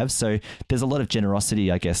that you'd have. So there's a lot of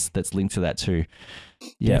generosity, I guess, that's linked to that too.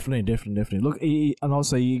 Yeah. Definitely. Look, and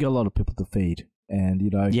also you got a lot of people to feed. And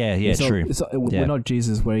true. We're not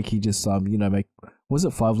Jesus, where he just make, was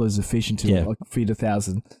it 5 loaves of fish into feed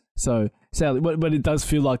 1,000? So but it does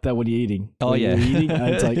feel like that when you're eating. Oh yeah, you're eating,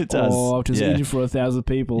 and it's like it does. I'm just eating for 1,000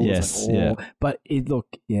 people. Yes, But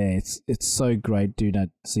it's so great during that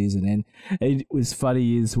season, and it was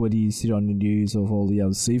funny is when you sit on the news of all the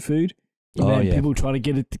other seafood. People trying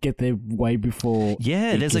to get there way before.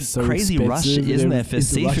 Yeah, there's a crazy rush, isn't there, for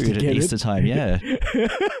seafood at Easter time? Yeah.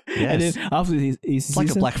 Yes. And then after Easter it's like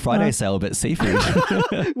a Black Friday sale, but seafood.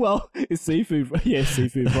 Well, it's seafood. Yeah,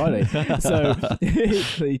 Seafood Friday. So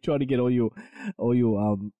you try to get all your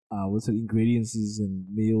ingredients and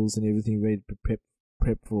meals and everything ready to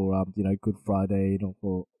prep for Good Friday,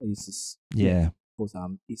 for Easter. For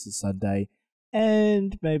Easter Sunday,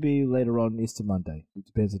 and maybe later on Easter Monday. It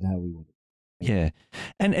depends on how we want it. Yeah.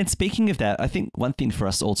 And speaking of that, I think one thing for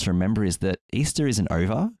us all to remember is that Easter isn't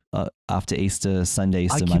over after Easter Sunday,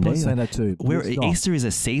 Easter Monday. I keep on saying that too. Easter is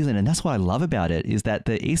a season, and that's what I love about it, is that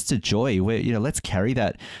the Easter joy, where, let's carry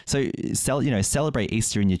that. So, celebrate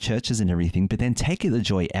Easter in your churches and everything, but then take the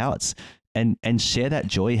joy out. And share that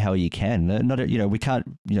joy how you can. We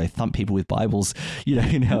can't thump people with Bibles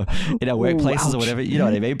in our workplaces or whatever. You know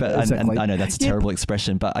what I mean? But exactly. I know that's a terrible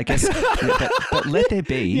expression, but I guess but let there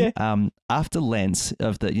be after Lent,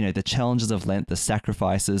 of the challenges of Lent, the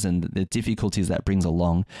sacrifices and the difficulties that brings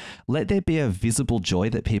along. Let there be a visible joy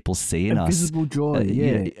that people see in us. Visible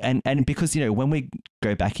joy, and because when we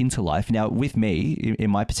go back into life now, with me in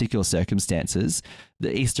my particular circumstances,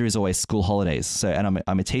 the Easter is always school holidays. So, and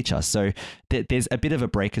I'm a teacher, so there's a bit of a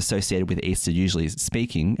break associated with Easter, usually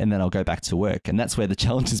speaking, and then I'll go back to work, and that's where the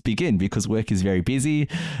challenges begin, because work is very busy,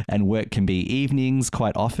 and work can be evenings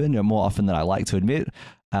quite often, or more often than I like to admit.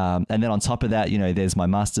 And then on top of that, there's my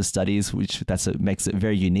master's studies, which makes it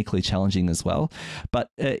very uniquely challenging as well. But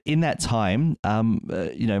in that time,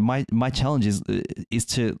 my challenge is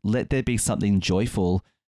to let there be something joyful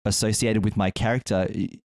associated with my character,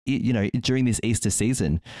 during this Easter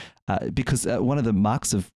season, because one of the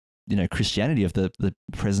marks of Christianity, of the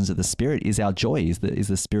presence of the Spirit, is our joy, is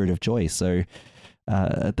the spirit of joy. So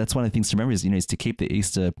that's one of the things to remember is to keep the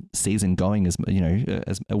Easter season going as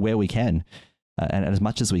where we can. And as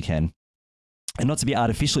much as we can, and not to be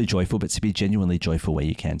artificially joyful, but to be genuinely joyful where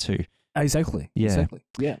you can too. Exactly. Yeah. Exactly.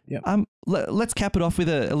 Yeah. Let's cap it off with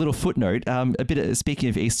a little footnote. A bit of, speaking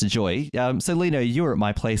of Easter joy. So Lino, you were at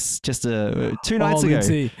my place just 2 nights ago.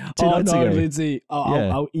 Lindsay. Lindsay.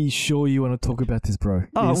 Are you sure you want to talk about this, bro?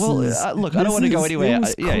 Look, I don't want to go anywhere.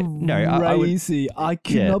 Crazy. I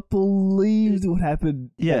cannot believe what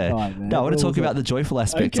happened. Yeah. That night, man. No, I want to talk about the joyful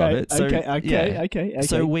aspects of it. So, Okay.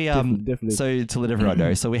 So we definitely. So to let everyone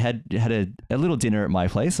know, so we had a little dinner at my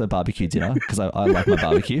place, a barbecue dinner, because I like my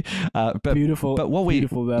barbecue. But beautiful. But what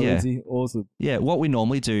Lindsay. Awesome. Yeah, what we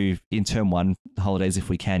normally do in term 1 holidays, if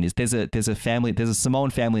we can, is there's a family, there's a Samoan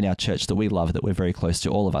family in our church that we love, that we're very close to,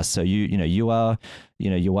 all of us. So you are,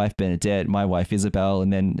 your wife Bernadette, my wife Isabel,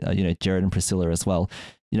 and then Jared and Priscilla as well.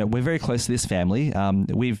 We're very close to this family.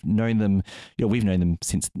 We've known them. We've known them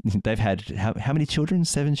since they've had how many children?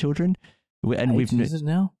 7 children. Eight, is it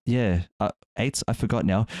now? Yeah, 8. I forgot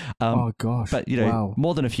now. Oh gosh! But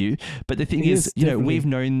more than a few. But the thing is, we've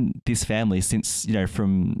known this family since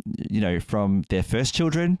from their first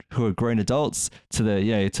children who are grown adults to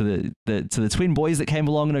the twin boys that came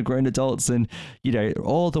along and are grown adults, and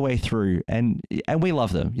all the way through. And we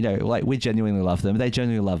love them. Like we genuinely love them. They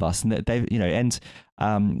genuinely love us, and they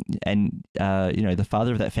the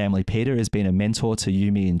father of that family, Peter, has been a mentor to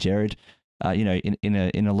Yumi and Jared.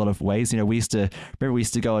 In a lot of ways. We used to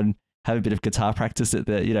go and have a bit of guitar practice at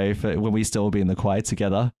the, for when we used to all be in the choir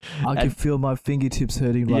together. I can feel my fingertips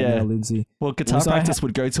hurting right now, Lindsay. Well, guitar practice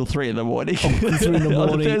would go till 3 in the morning. 3 in the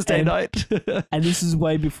morning on a Thursday night. And this is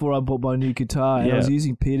way before I bought my new guitar. And I was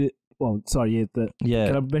using Peter. Well, sorry,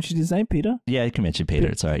 can I mention his name, Peter? Yeah, you can mention Peter.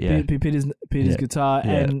 It's all right. Yeah, Peter's guitar.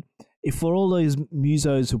 Yeah. And if for all those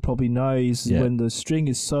musos who probably know, is when the string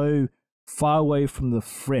is so far away from the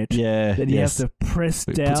fret that you have to press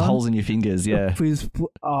down. It puts holes in your fingers, yeah.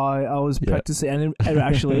 I was practicing, and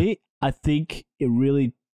actually, I think it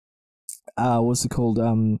really,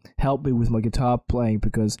 helped me with my guitar playing,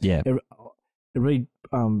 because it really,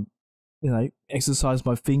 exercised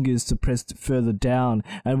my fingers to press further down.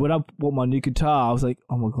 And when I bought my new guitar, I was like,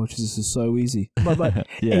 oh my gosh, this is so easy. But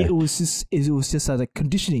it was just like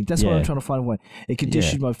conditioning. That's what I'm trying to find a way. It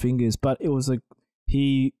conditioned my fingers, but it was like,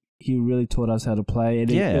 he really taught us how to play,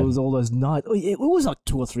 and it was all those nights. It was like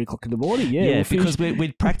 2 or 3 o'clock in the morning. Yeah, because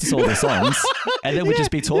we'd practice all the songs, and then we'd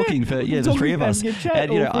just be talking for the 3 of us.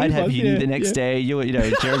 And I'd have uni the next day.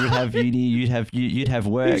 Jared would have uni. You'd have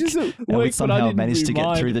work, and we'd somehow manage to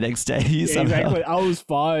get through the next day. Exactly. I was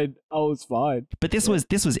fine. But this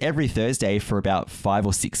was every Thursday for about 5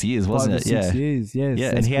 or 6 years, wasn't it? 6 years. Yes.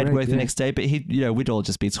 Yeah, and he had work the next day, but we'd all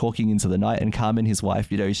just be talking into the night, and Carmen, his wife,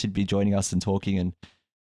 she'd be joining us and talking and.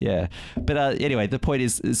 Yeah, but anyway, the point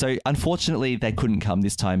is, so unfortunately they couldn't come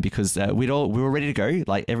this time because we were ready to go,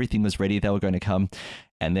 like everything was ready, they were going to come,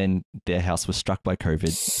 and then their house was struck by COVID.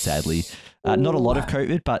 Sadly, not a lot of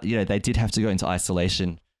COVID, but they did have to go into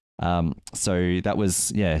isolation. So that was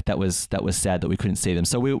sad that we couldn't see them.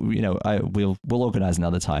 So we'll organize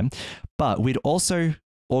another time, but we'd also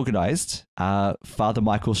organised Father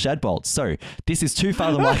Michael Shadbolt. So this is 2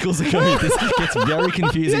 Father Michaels ago. This gets very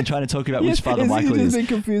confusing trying to talk about which Father Michael is. It is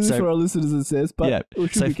confusing for our listeners, it says, but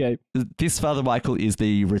it should be okay. This Father Michael is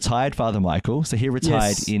the retired Father Michael. So he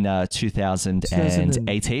retired in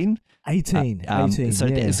 2018. 18. Sort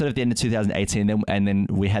of the end of 2018, and then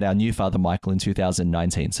we had our new Father Michael in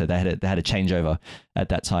 2019. So they had a changeover at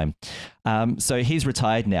that time. So he's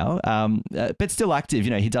retired now, but still active.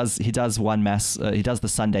 He does one mass. He does the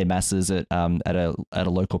Sunday masses at a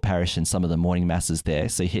local parish and some of the morning masses there.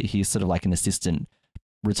 So he's sort of like an assistant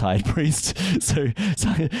retired priest. So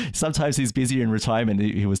sometimes he's busy in retirement.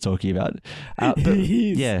 He was talking about,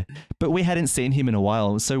 but we hadn't seen him in a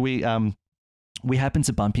while. So we happened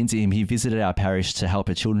to bump into him. He visited our parish to help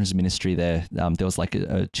a children's ministry there. There was like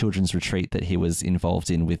a children's retreat that he was involved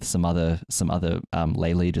in with some other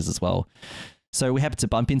lay leaders as well. So we happened to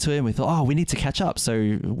bump into him. We thought, we need to catch up.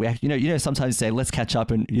 So we, sometimes you say, let's catch up,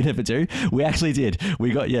 and you never do. We actually did.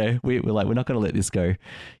 We got, we're like, we're not going to let this go.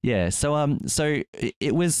 Yeah. So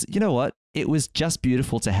it was, it was just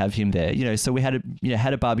beautiful to have him there. So we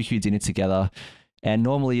had a barbecue dinner together. And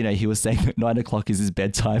normally, he was saying that 9 o'clock is his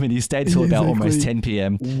bedtime, and he stayed till about almost 10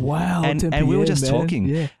 p.m. Wow. And 10 p.m., we were just talking.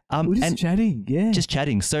 Yeah. We're just chatting. Yeah. Just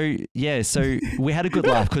chatting. So, so we had a good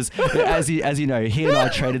laugh because, as you know, he and I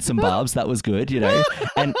traded some barbs. That was good,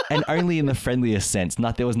 and only in the friendliest sense.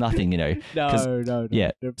 There was nothing, No.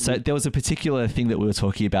 Yeah. So there was a particular thing that we were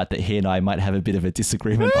talking about that he and I might have a bit of a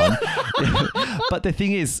disagreement on. But the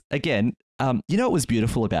thing is, again, what was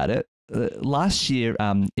beautiful about it? Last year,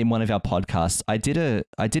 in one of our podcasts, I did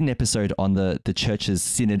an episode on the church's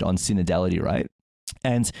synod on synodality, right?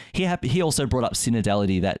 And he also brought up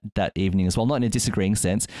synodality that evening as well, not in a disagreeing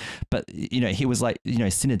sense, but he was like,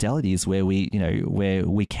 synodality is where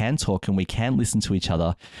we can talk and we can listen to each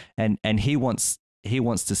other, and he wants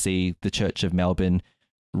to see the Church of Melbourne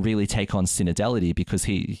really take on synodality, because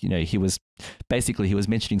he was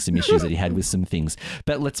mentioning some issues that he had with some things,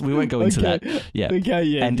 but we won't go into that. Yeah.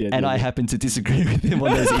 Okay, and I happen to disagree with him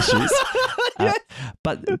on those issues.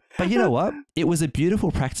 But you know what? It was a beautiful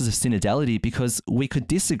practice of synodality because we could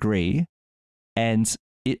disagree, and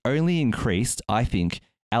it only increased, I think,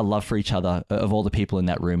 our love for each other, of all the people in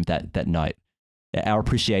that room that night, our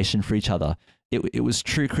appreciation for each other. It was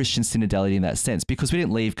true Christian synodality in that sense, because we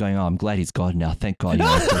didn't leave going, I'm glad he's God now. Thank God.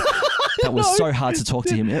 that was so hard to talk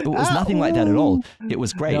to him. It was nothing like that at all. It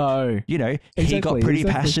was great. No. You know, he got pretty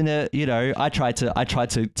passionate. You know, I tried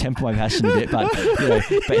to temper my passion a bit, but you know,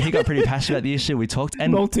 but he got pretty passionate about the issue. We talked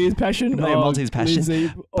and Maltese passion. Maltese passion.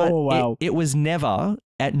 Lindsay. But wow. it was never,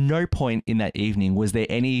 at no point in that evening was there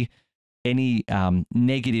any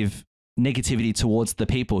negativity towards the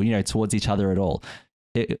people, you know, towards each other at all.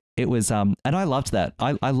 It was and I loved that.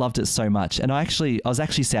 I loved it so much, and I was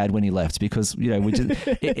actually sad when he left, because you know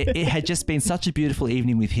it had just been such a beautiful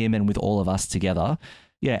evening with him and with all of us together.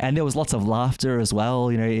 Yeah, and there was lots of laughter as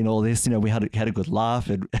well, you know, in all this. You know, we had a good laugh,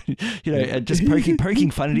 and you know, and just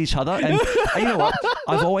poking fun at each other. And you know what?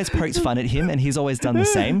 I've always poked fun at him, and he's always done the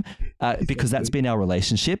same, because that's been our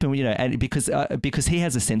relationship, and you know, and because he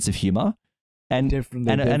has a sense of humor, and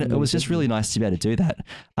definitely, it was just really nice to be able to do that.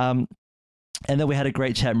 And then we had a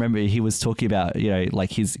great chat. Remember, he was talking about, you know,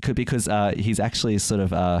 like because he's actually sort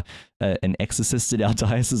of an exorcist in our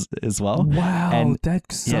diocese as well. Wow, and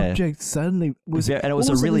that subject suddenly was, and it was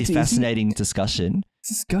a really fascinating discussion.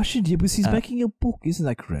 Yeah, because he's making a book, isn't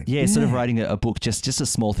that correct? Yeah, sort of writing a book, just a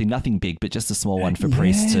small thing, nothing big, but just a small one for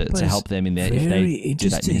priests to help them in their, if they do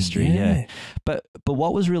that ministry. Yeah. But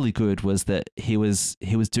what was really good was that he was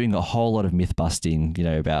doing a whole lot of myth busting, you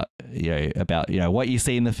know, about what you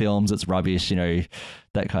see in the films, it's rubbish, you know,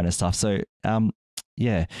 that kind of stuff. So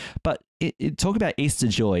yeah, but talk about Easter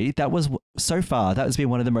joy. That was that has been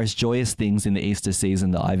one of the most joyous things in the Easter season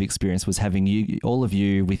that I've experienced, was having all of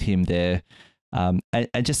you with him there. And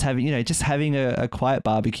just having a quiet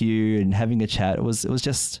barbecue and having a chat. It was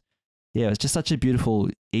just such a beautiful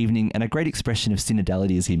evening, and a great expression of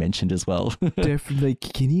synodality, as he mentioned as well. Definitely.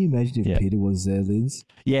 Can you imagine if Peter was there, Liz?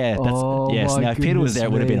 Yeah, yes. Now, if Peter was there,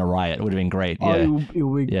 it would have been a riot. It would have been great. Yeah.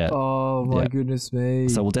 Oh my goodness me.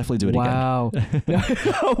 So we'll definitely do it again. Wow.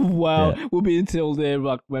 Yeah. We'll be until there,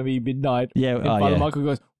 like maybe midnight. Yeah. And Father Michael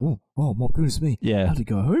goes, oh my goodness me. Yeah. I have to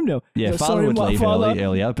go home now. Yeah. Father would leave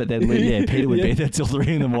earlier, but then Peter would be there till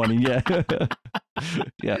 3 in the morning. Yeah.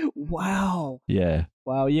 Yeah. Wow. Yeah.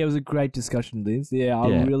 Wow, yeah, it was a great discussion, Liz. Yeah,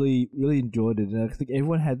 I really, really enjoyed it, and I think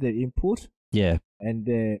everyone had their input. Yeah, and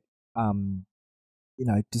their,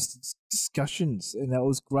 just discussions, and that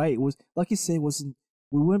was great. It was, like you said, we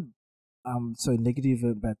weren't so negative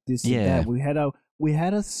about this and that. We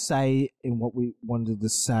had a say in what we wanted to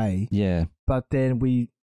say. Yeah, but then we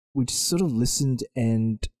just sort of listened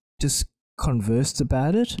and just conversed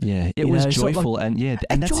about it. Yeah, it was joyful, and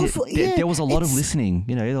that's joyful, it. There was a lot of listening,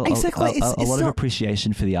 you know, exactly. a lot of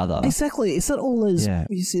appreciation for the other. Exactly. It's not all those,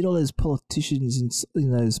 you see all those politicians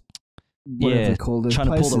in those, whatever they're called, trying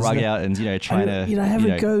to pull the rug out and, you know, trying to have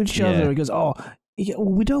a go at each other. It goes,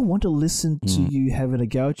 we don't want to listen to you having a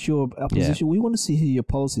go at your opposition. We want to see your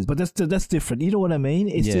policies, but that's different. You know what I mean?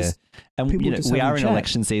 It's just, and you know, we are in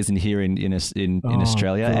election season here in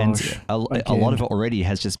Australia, gosh. and a lot of it already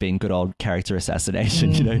has just been good old character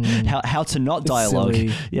assassination. You know, how to not dialogue.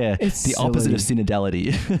 It's the opposite of synodality.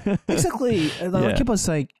 Exactly. I keep on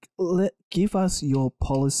saying, give us your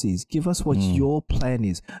policies. Give us what your plan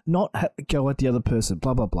is. Not go at the other person.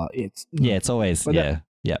 Blah blah blah. It's always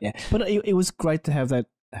Yeah, but it was great to have that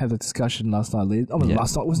discussion last night, Liz.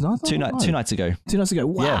 Last night was not 2 nights ago. 2 nights ago.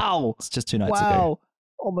 Wow, it's just 2 nights ago.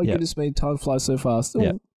 Oh my goodness me, time flies so fast.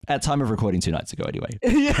 Yeah, at time of recording 2 nights ago, anyway.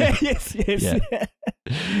 Yes.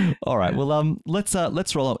 All right. Well,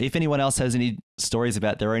 let's roll up. If anyone else has any stories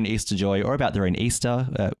about their own Easter joy or about their own Easter,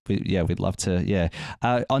 we'd love to. Yeah,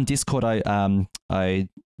 on Discord, I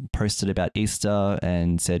posted about Easter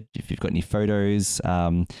and said if you've got any photos.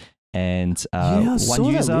 And one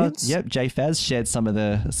user, JFaz, shared some of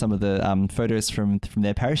the photos from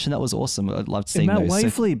their parish, and that was awesome. I loved seeing Mount those.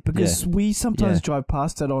 Waverley, because we sometimes drive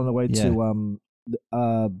past that on the way to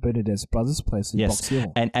Bernadette's brother's place in Box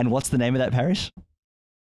Hill. And what's the name of that parish?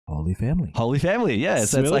 Holy Family. Holy Family, yeah.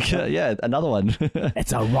 So it's like, another one.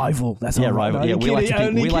 It's a rival. That's a rival. Yeah, we like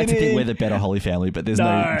to think we're the better Holy Family, but there's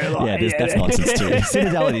that's nonsense too.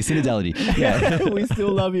 Synodality. Yeah. We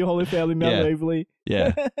still love you, Holy Family, Mount Waverley.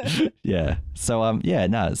 Yeah. So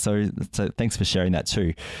so thanks for sharing that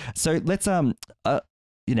too. So let's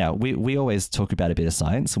we always talk about a bit of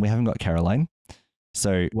science, and we haven't got Caroline.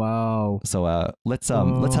 So let's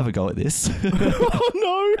have a go at this. Oh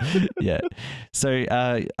no. Yeah. So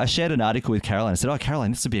I shared an article with Caroline. I said,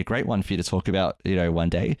 Caroline, this would be a great one for you to talk about, one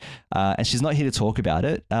day. And she's not here to talk about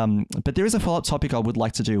it. But there is a follow-up topic I would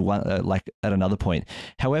like to do at another point.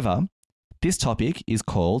 However, this topic is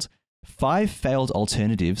called 5 failed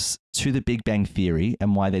alternatives to the Big Bang Theory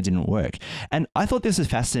and why they didn't work. And I thought this was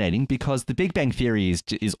fascinating because the Big Bang Theory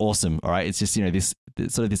is awesome. All right. It's just, this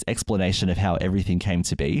sort of this explanation of how everything came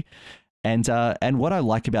to be. And what I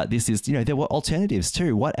like about this is, there were alternatives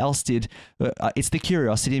too. What else did? It's the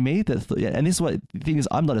curiosity in me and this is what the thing is.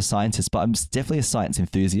 I'm not a scientist, but I'm definitely a science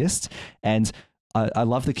enthusiast, and I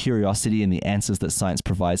love the curiosity and the answers that science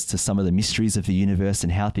provides to some of the mysteries of the universe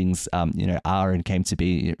and how things, are and came to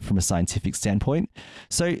be from a scientific standpoint.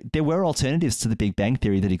 So there were alternatives to the Big Bang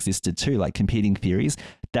Theory that existed too, like competing theories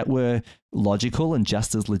that were logical and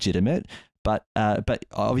just as legitimate. But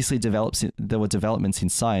obviously there were developments in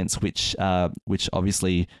science which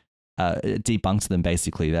obviously debunked them.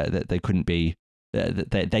 Basically, that they couldn't be.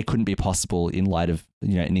 They couldn't be possible in light of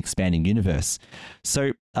an expanding universe.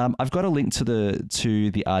 So I've got a link to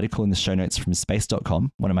the article in the show notes from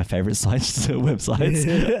space.com, one of my favorite science websites.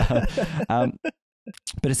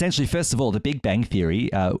 But essentially, first of all, the Big Bang Theory,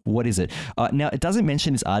 what is it? Now, it doesn't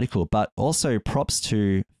mention this article, but also props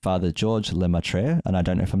to Father Georges Lemaitre, and I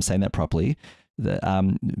don't know if I'm saying that properly, the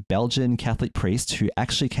Belgian Catholic priest who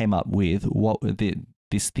actually came up with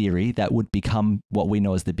this theory that would become what we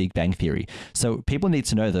know as the Big Bang Theory. So people need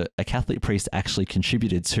to know that a Catholic priest actually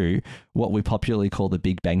contributed to what we popularly call the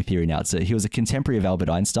Big Bang Theory now. So he was a contemporary of Albert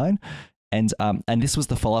Einstein. And this was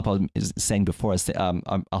the follow-up I was saying before.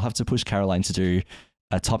 I'll have to push Caroline to do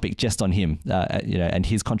a topic just on him, and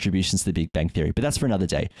his contributions to the Big Bang Theory. But that's for another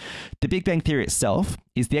day. The Big Bang Theory itself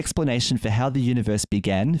is the explanation for how the universe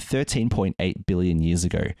began 13.8 billion years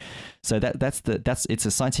ago. So it's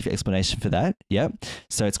a scientific explanation for that. Yep.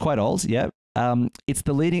 So it's quite old. Yep. It's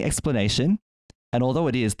the leading explanation, and although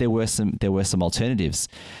it is, there were some alternatives.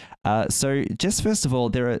 So just first of all,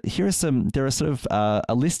 there are sort of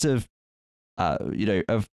a list of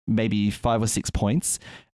of maybe 5 or 6 points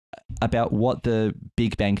about what the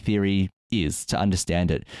Big Bang Theory is to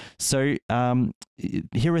understand it. So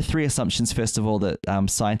here are 3 assumptions, first of all, that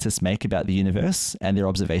scientists make about the universe and their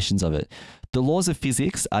observations of it. The laws of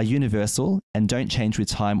physics are universal and don't change with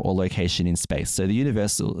time or location in space. So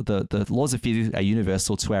the laws of physics are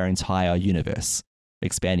universal to our entire universe,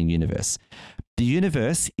 expanding universe. The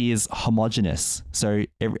universe is homogeneous, so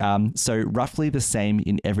roughly the same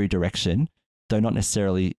in every direction, though not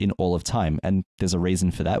necessarily in all of time. And there's a reason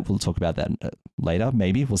for that. We'll talk about that later,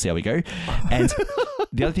 maybe. We'll see how we go. And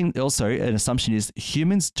the other thing also, an assumption is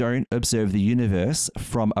humans don't observe the universe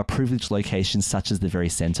from a privileged location such as the very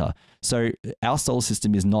center. So our solar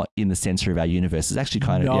system is not in the center of our universe. It's actually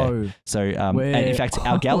kind of, yeah. So, and in fact,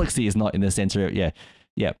 our galaxy is not in the center.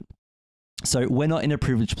 Yeah. So we're not in a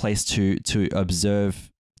privileged place to observe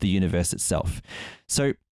the universe itself.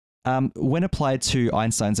 So when applied to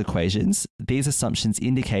Einstein's equations, these assumptions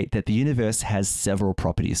indicate that the universe has several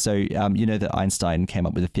properties. So, that Einstein came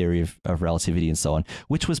up with a theory of relativity and so on,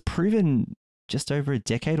 which was proven just over a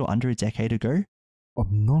decade or under a decade ago.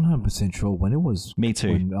 I'm not 100% sure when it was. Me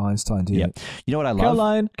too. When Einstein did it. You know what I love?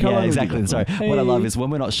 Caroline yeah, exactly. Sorry. Hey. What I love is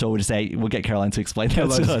when we're not sure, we'll get Caroline to explain that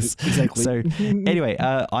to us. Exactly. So anyway,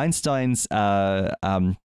 Einstein's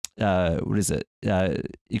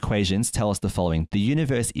equations tell us the following. The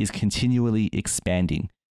universe is continually expanding.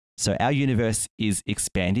 So our universe is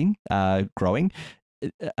expanding, growing.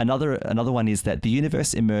 Another one is that the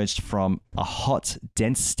universe emerged from a hot,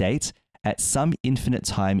 dense state at some infinite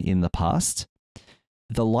time in the past.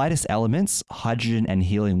 The lightest elements, hydrogen and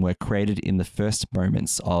helium, were created in the first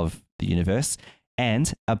moments of the universe,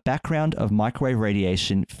 and a background of microwave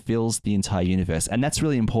radiation fills the entire universe. And that's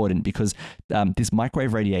really important because this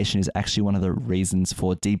microwave radiation is actually one of the reasons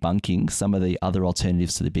for debunking some of the other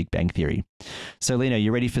alternatives to the Big Bang Theory. So, Lino,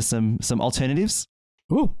 you ready for some alternatives?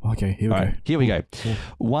 Oh, okay. Here we go.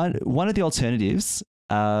 One of the alternatives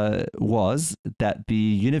was that the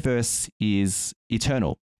universe is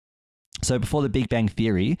eternal. So before the Big Bang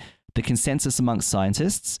Theory, the consensus amongst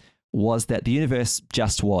scientists was that the universe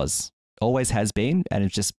just was, always has been, and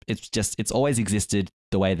it's always existed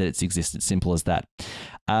the way that it's existed. Simple as that.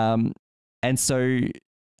 And so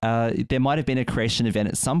there might have been a creation event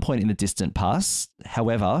at some point in the distant past.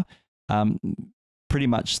 However, pretty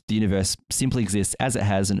much the universe simply exists as it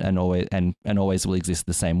has and always will exist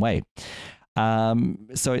the same way.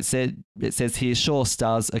 So it says here, sure,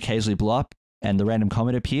 stars occasionally blew up and the random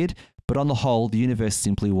comet appeared, but on the whole, the universe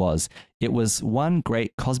simply was. It was one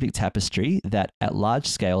great cosmic tapestry that, at large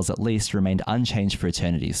scales at least, remained unchanged for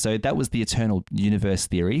eternity. So that was the eternal universe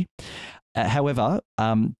theory. However,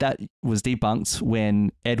 that was debunked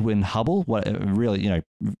when Edwin Hubble, a really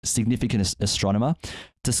significant astronomer,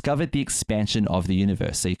 discovered the expansion of the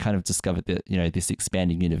universe. So he kind of discovered this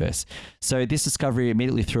expanding universe. So this discovery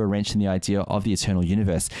immediately threw a wrench in the idea of the eternal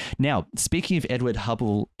universe. Now, speaking of Edwin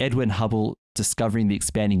Hubble discovering the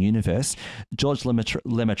expanding universe, Georges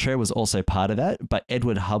Lemaitre was also part of that, but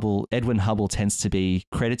Edwin Hubble tends to be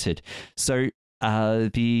credited. So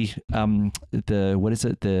what is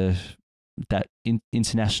it, that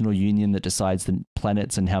international union that decides the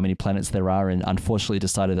planets and how many planets there are, and unfortunately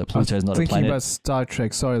decided that Pluto is not a planet. Thinking about Star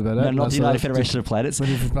Trek. Sorry about that. No, not the United Federation of Planets.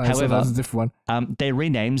 However, that's a different one. They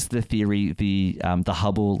renamed the theory the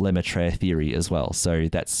Hubble-Lemaitre theory as well. So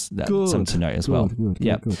that's something to note as well.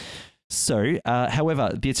 Good. So,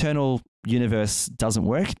 however, the eternal universe doesn't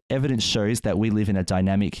work. Evidence shows that we live in a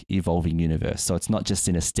dynamic, evolving universe. So it's not just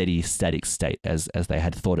in a steady, static state as they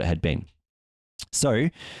had thought it had been. So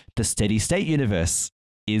the steady state universe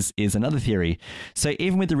is another theory. So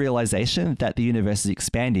even with the realization that the universe is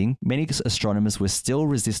expanding, many astronomers were still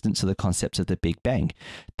resistant to the concept of the Big Bang.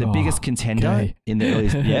 The biggest contender in the early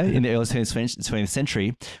 20th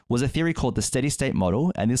century was a theory called the steady state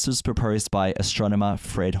model, and this was proposed by astronomer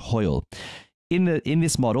Fred Hoyle. In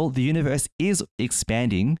this model, the universe is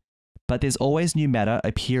expanding, but there's always new matter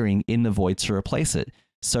appearing in the void to replace it.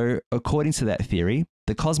 So according to that theory,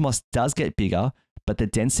 the cosmos does get bigger, but the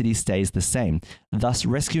density stays the same, thus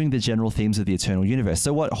rescuing the general themes of the eternal universe.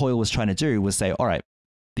 So what Hoyle was trying to do was say, all right,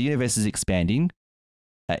 the universe is expanding.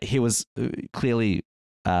 He was clearly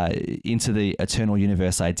into the eternal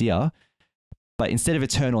universe idea, but instead of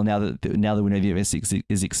eternal, now that we know the universe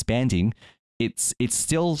is expanding, it's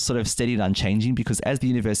still sort of steady and unchanging, because as the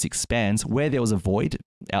universe expands, where there was a void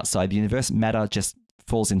outside the universe, matter just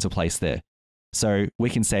falls into place there. So we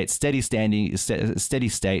can say it's steady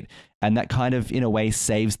state, and that kind of, in a way,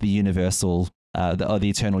 saves the universal, the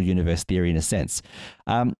eternal universe theory in a sense.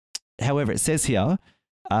 However, it says here,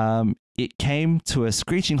 it came to a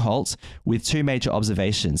screeching halt with two major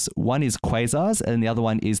observations. One is quasars, and the other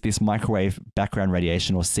one is this microwave background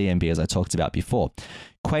radiation, or CMB, as I talked about before.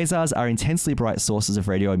 Quasars are intensely bright sources of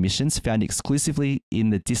radio emissions found exclusively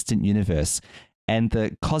in the distant universe, and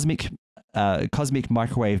the cosmic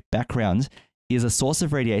microwave background is a source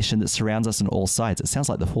of radiation that surrounds us on all sides. It sounds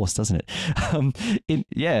like the Force, doesn't it?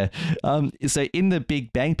 So in the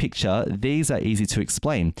Big Bang picture, these are easy to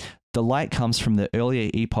explain. The light comes from the earlier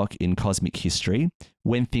epoch in cosmic history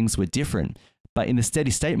when things were different. But in the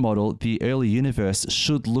steady state model, the early universe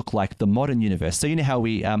should look like the modern universe. So you know how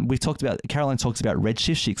we talked about, Caroline talks about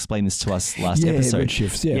redshift. She explained this to us last episode.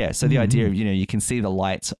 Redshifts, yeah. Yeah. So the idea of, you can see the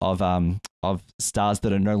light of stars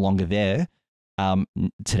that are no longer there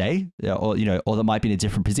today, or that might be in a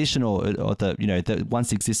different position, or that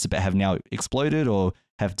once existed but have now exploded or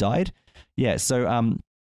have died. Yeah. So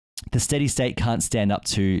the steady state can't stand up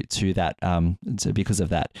to that because of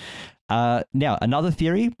that. Now another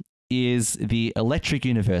theory is the electric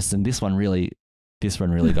universe, and this one really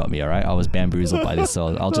got me. All right, I was bamboozled by this, so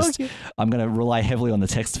I'm going to rely heavily on the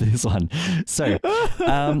text for this one. So,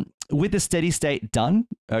 with the steady state gone,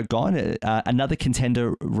 another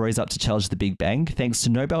contender rose up to challenge the Big Bang, thanks to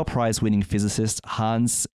Nobel Prize winning physicist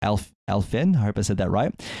Hans Alfvén. I hope I said that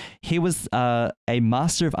right. He was a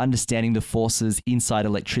master of understanding the forces inside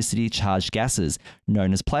electricity-charged gases,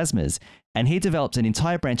 known as plasmas. And he developed an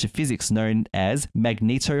entire branch of physics known as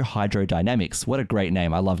magnetohydrodynamics. What a great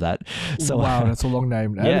name. I love that. So, wow, that's a long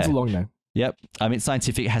name. Yeah. That's a long name. Yep. I mean,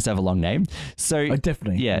 scientific has to have a long name. So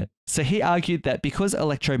definitely. Yeah. So he argued that because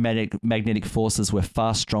electromagnetic forces were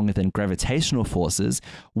far stronger than gravitational forces,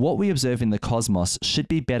 what we observe in the cosmos should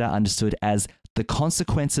be better understood as the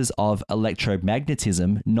consequences of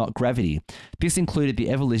electromagnetism, not gravity. This included the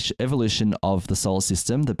evolution of the solar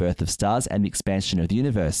system, the birth of stars, and the expansion of the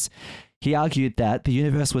universe. He argued that the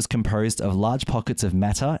universe was composed of large pockets of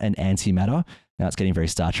matter and antimatter. Now it's getting very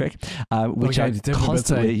Star Trek, which are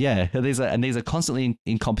constantly, these are constantly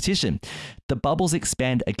in competition. The bubbles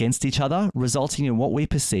expand against each other, resulting in what we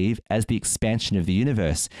perceive as the expansion of the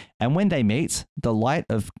universe. And when they meet, the light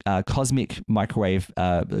of cosmic microwave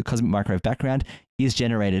background is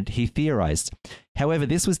generated, he theorized. However,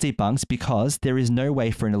 this was debunked because there is no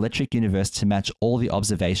way for an electric universe to match all the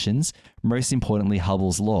observations, most importantly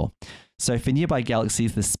Hubble's law. So for nearby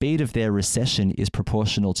galaxies, the speed of their recession is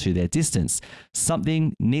proportional to their distance,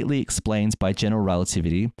 something neatly explained by general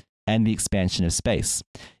relativity and the expansion of space.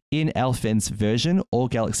 In Alfvén's version, all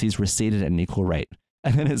galaxies receded at an equal rate.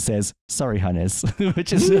 And then it says, sorry, Hannes,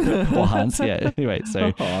 which is, or Hans, yeah. Anyway,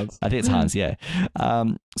 so I think it's Hans, yeah.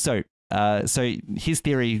 So his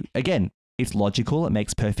theory, again, it's logical, it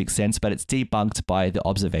makes perfect sense, but it's debunked by the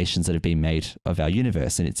observations that have been made of our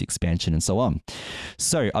universe and its expansion and so on.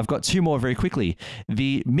 So I've got two more very quickly.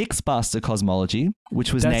 The Mixmaster cosmology,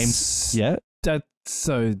 which was named... Yeah? That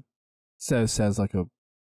so sounds like a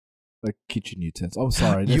kitchen utensil. I'm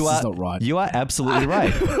sorry, this is not right. You are absolutely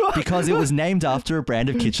right, because it was named after a brand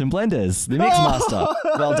of kitchen blenders, the Mixmaster.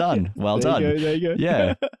 Well done. Well done. There you go.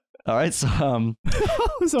 Yeah. All right, so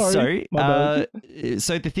Sorry.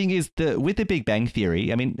 so the thing is that with the Big Bang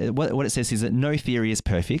Theory, I mean, what it says is that no theory is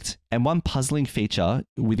perfect, and one puzzling feature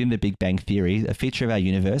within the Big Bang Theory, a feature of our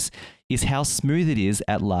universe, is how smooth it is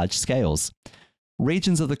at large scales.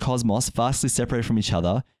 Regions of the cosmos vastly separated from each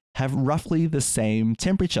other have roughly the same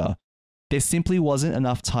temperature. There simply wasn't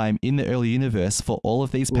enough time in the early universe for all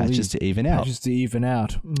of these patches to even out.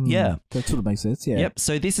 Yeah. That sort of makes sense, yeah. Yep,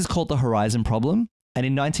 so this is called the horizon problem. And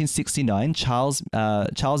in 1969, Charles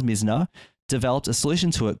Misner developed a solution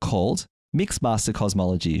to it called Mixmaster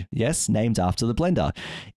cosmology. Yes, named after the blender.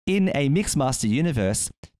 In a Mixmaster universe,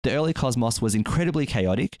 the early cosmos was incredibly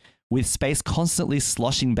chaotic, with space constantly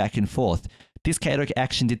sloshing back and forth. This chaotic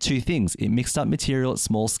action did two things. It mixed up material at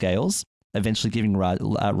small scales, eventually giving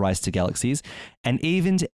rise to galaxies, and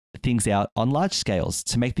evened things out on large scales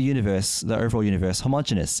to make the overall universe,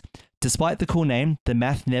 homogeneous. Despite the cool name, the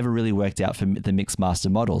math never really worked out for the Mixmaster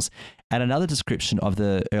models. And another description of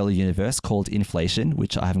the early universe called inflation,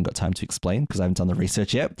 which I haven't got time to explain because I haven't done the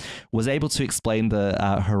research yet, was able to explain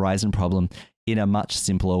the horizon problem in a much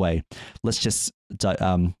simpler way. Let's just,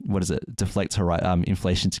 deflect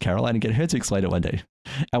inflation to Caroline and get her to explain it one day.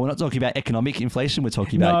 And we're not talking about economic inflation, we're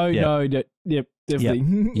talking about...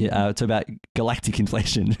 Definitely. It's about galactic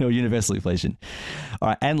inflation or universal inflation. All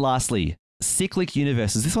right, and lastly, cyclic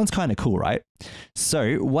universes. This one's kind of cool, right?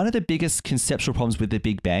 So one of the biggest conceptual problems with the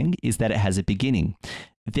Big Bang is that it has a beginning.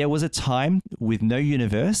 There was a time with no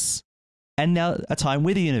universe and now a time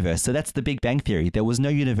with a universe. So that's the Big Bang theory. There was no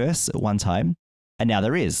universe at one time and now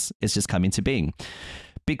there is. It's just come into being.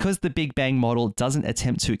 Because the Big Bang model doesn't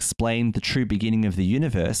attempt to explain the true beginning of the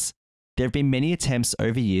universe, there have been many attempts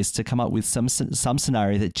over years to come up with some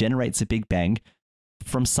scenario that generates a Big Bang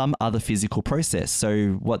from some other physical process.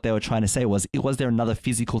 So what they were trying to say was there another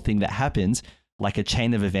physical thing that happened, like a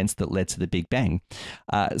chain of events that led to the Big Bang?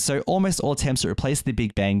 So almost all attempts to replace the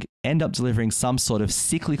Big Bang end up delivering some sort of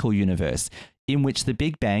cyclical universe in which the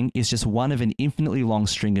Big Bang is just one of an infinitely long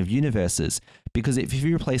string of universes. Because if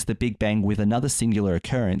you replace the Big Bang with another singular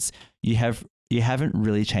occurrence, you haven't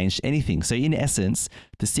really changed anything. So in essence,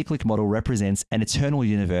 the cyclic model represents an eternal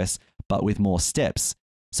universe, but with more steps.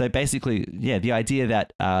 So basically, the idea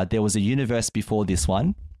that there was a universe before this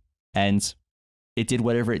one, and it did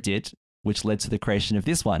whatever it did, which led to the creation of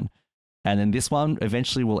this one. And then this one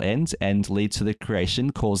eventually will end and lead to the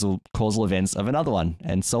creation, causal events of another one,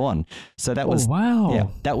 and so on. So that was,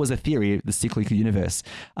 that was a theory of the cyclic universe.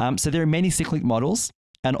 So there are many cyclic models,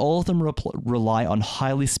 and all of them rely on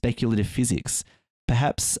highly speculative physics.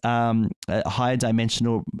 Perhaps higher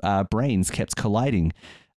dimensional brains kept colliding,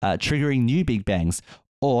 triggering new Big Bangs.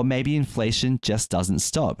 Or maybe inflation just doesn't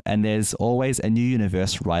stop and there's always a new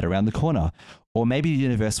universe right around the corner. Or maybe the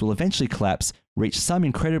universe will eventually collapse, reach some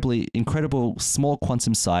incredible small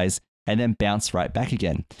quantum size, and then bounce right back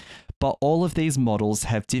again. But all of these models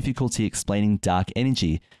have difficulty explaining dark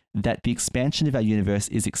energy, that the expansion of our universe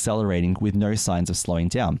is accelerating with no signs of slowing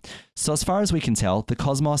down. So as far as we can tell, the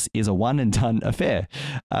cosmos is a one and done affair.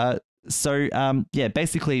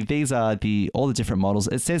 Basically these are all the different models.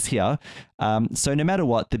 It says here, so no matter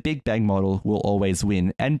what, the Big Bang model will always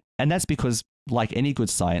win. And that's because, like any good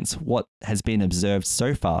science, what has been observed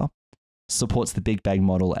so far supports the Big Bang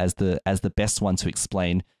model as the best one to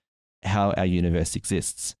explain how our universe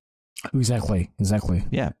exists. Exactly.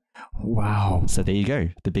 Yeah. Wow. So there you go.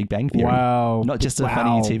 The Big Bang Theory. Wow. Not just a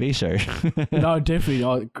funny TV show. No, definitely.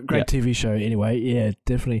 Oh, great TV show anyway. Yeah,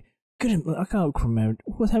 definitely. Good. I can't remember.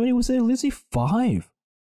 How many was there, Lindsay? 5?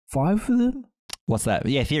 5 of them? What's that?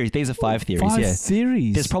 Yeah, theories. These are 5 theories. 5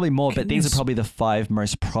 theories. There's probably more, but these are probably the 5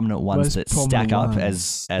 most prominent ones that stack up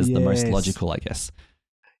as the most logical, I guess.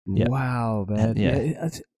 Yep. Wow, man. Yeah.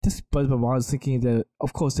 Just blows my mind. I was thinking that,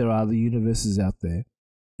 of course, there are other universes out there,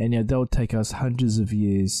 and they'll take us hundreds of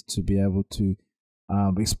years to be able to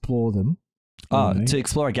explore them. To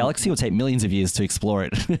explore a galaxy will take millions of years to explore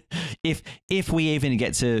it. if we even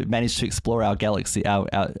get to manage to explore our galaxy,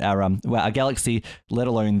 our galaxy, let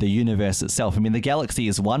alone the universe itself. I mean, the galaxy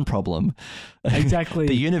is one problem. Exactly.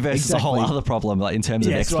 The universe is a whole other problem, like in terms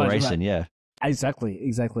of exploration. Right. Yeah.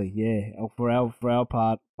 Exactly. Yeah. For our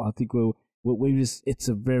part, I think we just, it's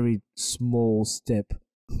a very small step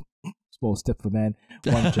for man,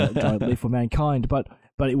 one giant leap for mankind. But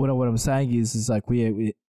what I'm saying is like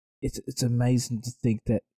it's amazing to think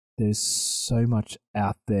that there's so much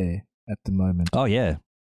out there at the moment. Oh yeah,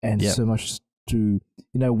 and so much to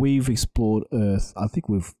we've explored Earth. I think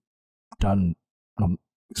we've done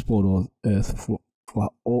explored Earth for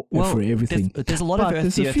for everything. There's a lot of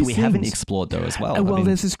Earth we haven't explored though as well.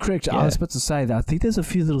 This is correct. I was about to say that. I think there's a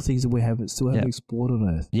few little things that we still haven't explored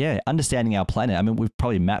on Earth. Yeah, understanding our planet. I mean, we've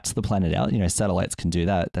probably mapped the planet out. Satellites can do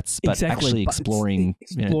that. But actually exploring.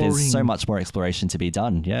 There's so much more exploration to be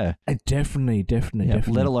done. Yeah, definitely.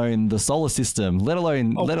 Let alone the solar system. Let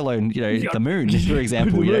alone the moon, for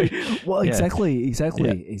example. Well, exactly.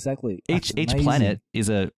 Each planet is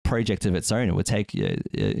a project of its own. It would take,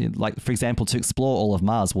 like for example, to explore all of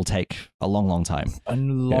Mars will take a long time.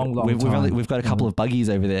 We've got a couple of buggies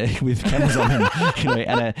over there with cameras on them,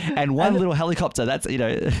 and one little helicopter. That's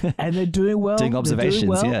and they're doing well. Doing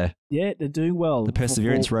observations. They're doing well. The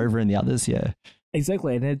Perseverance rover and the others.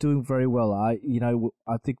 Exactly, and they're doing very well. I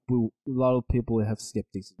think a lot of people have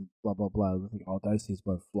skeptics and blah blah blah. They think, those things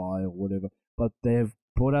won't fly or whatever. But they've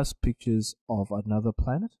brought us pictures of another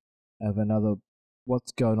planet, of another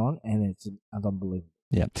what's going on, and it's unbelievable.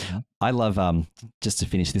 Yeah, I love just to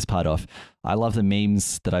finish this part off. I love the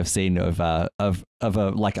memes that I've seen of a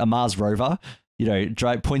Mars rover,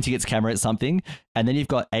 pointing its camera at something, and then you've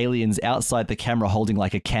got aliens outside the camera holding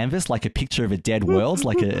like a canvas, like a picture of a dead world,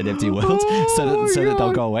 like an empty world, so that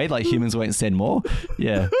they'll go away, like humans won't send more.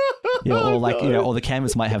 Yeah, or or the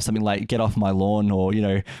canvas might have something like "Get off my lawn," or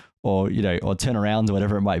turn around, or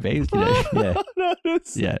whatever it might be.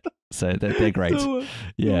 Yeah. So they're great.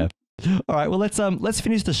 Yeah. All right. Well, let's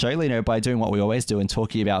finish the show, Lino, by doing what we always do and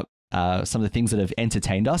talking about some of the things that have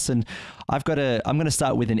entertained us. And I'm going to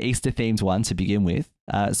start with an Easter themed one to begin with.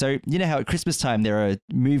 So you know how at Christmas time there are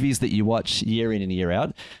movies that you watch year in and year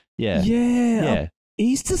out. Yeah.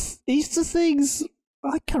 Easter things.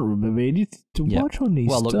 I can't remember anything to watch on Easter.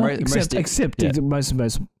 Well, look, except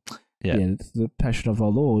most. Yeah, it's the Passion of our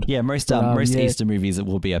Lord. Yeah, most Easter movies it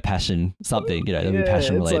will be a passion something. They'll be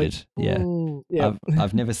passion related.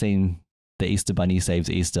 I've never seen the Easter Bunny saves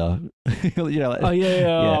Easter.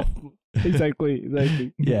 Exactly.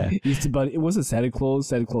 Yeah, Easter Bunny. It wasn't Santa Claus.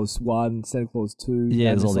 Santa Claus 1, Santa Claus 2. Yeah,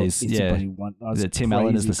 there's all these. Easter Bunny 1. The Tim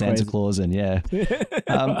Allen as the Santa Claus, and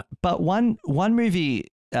but one movie.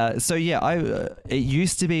 It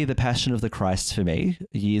used to be The Passion of the Christ for me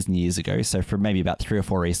years and years ago. So for maybe about 3 or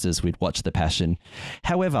 4 Easters, we'd watch The Passion.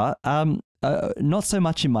 However, not so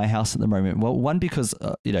much in my house at the moment. Well, one, because,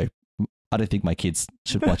 I don't think my kids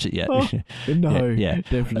should watch it yet.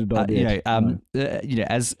 Definitely not.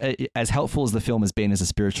 As helpful as the film has been as a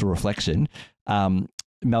spiritual reflection,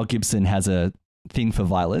 Mel Gibson has a thing for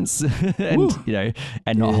violence and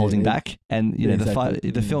not holding back, and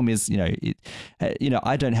the film is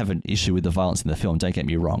I don't have an issue with the violence in the film, don't get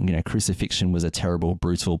me wrong. Crucifixion was a terrible,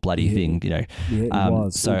 brutal, bloody thing.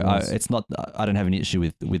 It's not, I don't have an issue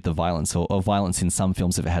with the violence or violence in some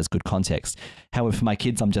films if it has good context. However, for my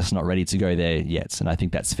kids, I'm just not ready to go there yet, and I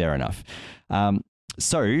think that's fair enough.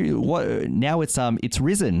 So now it's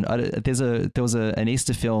Risen. There was an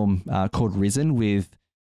Easter film called Risen with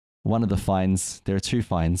one of the Fiennes. There are 2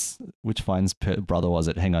 Fiennes. Which Fiennes brother was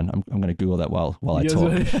it? Hang on, I'm going to Google that while I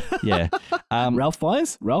talk. Yeah, Ralph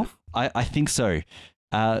Fiennes. Ralph. I think so.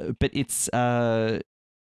 But it's I'm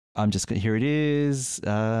just going. Here it is.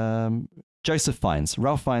 Joseph Fiennes.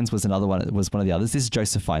 Ralph Fiennes was another one. Was one of the others. This is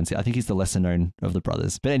Joseph Fiennes. I think he's the lesser known of the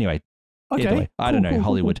brothers. But anyway. Okay. I don't know,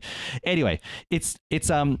 Hollywood. Anyway, it's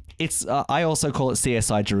I also call it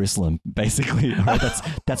CSI Jerusalem, basically. Right?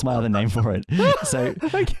 That's my other name for it. So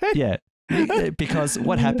yeah, because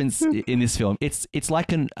what happens in this film, it's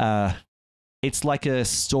like a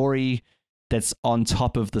story that's on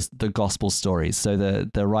top of the gospel stories. So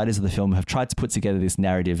the writers of the film have tried to put together this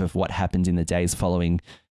narrative of what happened in the days following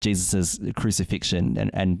Jesus's crucifixion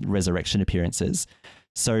and resurrection appearances.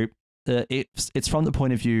 So it's from the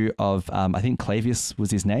point of view of I think Clavius was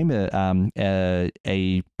his name,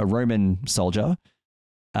 a Roman soldier,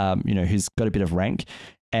 who's got a bit of rank,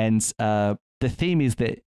 and the theme is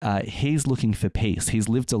that he's looking for peace. He's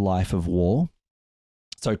lived a life of war,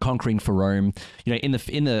 so conquering for Rome. In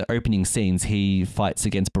the opening scenes, he fights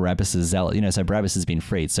against Barabbas's zealot. So Barabbas has been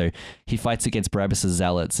freed, so he fights against Barabbas's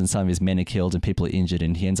zealots, and some of his men are killed and people are injured,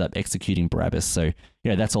 and he ends up executing Barabbas. So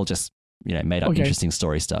that's all just made up interesting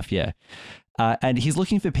story stuff. Yeah. And he's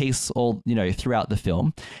looking for peace all, throughout the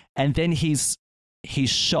film. And then he's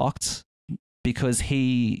shocked because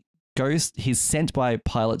he's sent by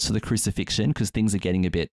Pilate to the crucifixion because things are getting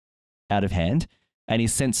a bit out of hand. And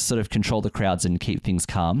he's sent to sort of control the crowds and keep things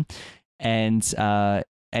calm. And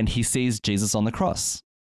he sees Jesus on the cross.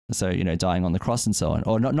 So, dying on the cross and so on,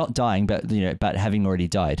 or not dying, but, but having already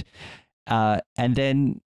died. And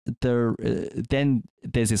then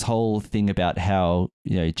there's this whole thing about how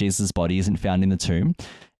Jesus' body isn't found in the tomb,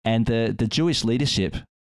 and the Jewish leadership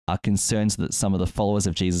are concerned that some of the followers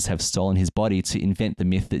of Jesus have stolen his body to invent the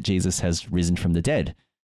myth that Jesus has risen from the dead.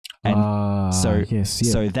 And so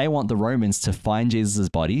they want the Romans to find Jesus's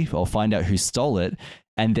body or find out who stole it,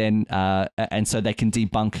 and then and so they can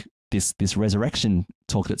debunk this resurrection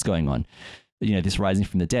talk that's going on, this rising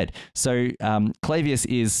from the dead. So Clavius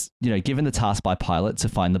is, given the task by Pilate to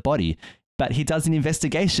find the body, but he does an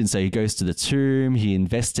investigation. So he goes to the tomb, he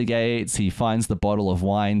investigates, he finds the bottle of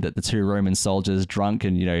wine that the two Roman soldiers drunk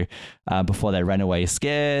and, before they ran away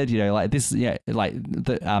scared, again,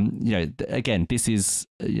 this is,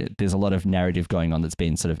 there's a lot of narrative going on that's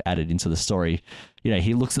been sort of added into the story.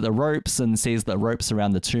 He looks at the ropes and sees the ropes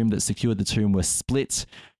around the tomb that secured the tomb were split,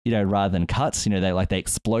 rather than cut, they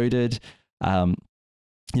exploded.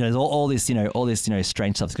 There's all this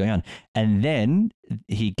strange stuff's going on, and then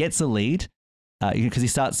he gets a lead because he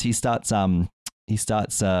starts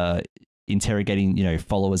interrogating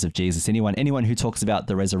followers of Jesus. Anyone who talks about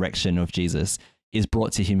the resurrection of Jesus is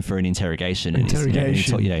brought to him for an interrogation. And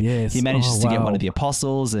yes. He manages to get one of the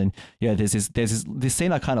apostles, and there's this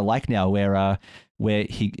scene I kind of like now where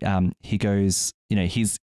he goes,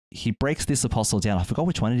 he breaks this apostle down. I forgot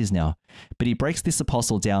which one it is now, but he breaks this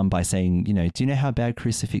apostle down by saying, do you know how bad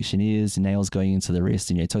crucifixion is? Nails going into the wrist,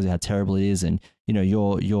 and he tells you how terrible it is, and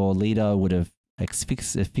your leader would have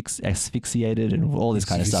asphyxiated and all this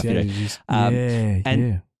kind of stuff.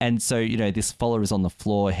 And so this follower is on the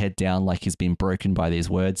floor, head down, like he's been broken by these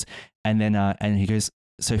words, and then and he goes,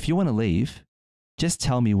 so if you want to leave, just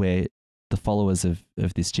tell me where the followers of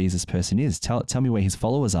this Jesus person is. Tell me where his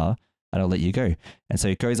followers are, and I'll let you go. And so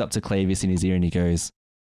he goes up to Clavius in his ear and he goes,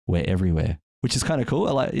 we're everywhere, which is kind of cool.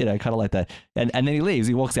 I like, kind of like that. And then he leaves.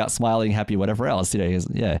 He walks out smiling, happy, whatever else,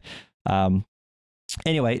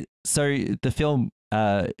 Anyway, so the film,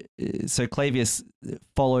 so Clavius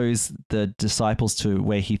follows the disciples to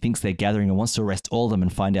where he thinks they're gathering and wants to arrest all of them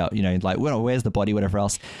and find out, where's the body, whatever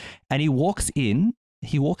else. And he walks into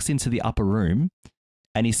the upper room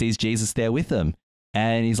and he sees Jesus there with them.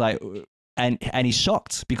 And he's like, and he's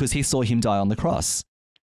shocked because he saw him die on the cross.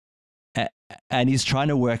 And he's trying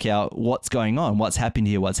to work out what's going on, what's happened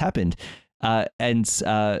here, what's happened. So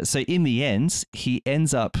in the end, he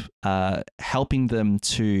ends up helping them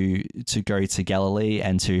to go to Galilee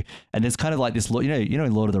and there's kind of like this,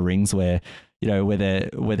 in Lord of the Rings where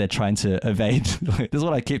where they're trying to evade. This is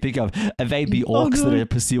what I keep thinking of: evade the orcs that are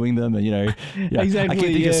pursuing them, and exactly, I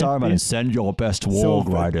keep thinking of Saruman and send your best war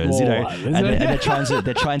riders, and they're trying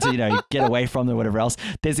to get away from them, whatever else.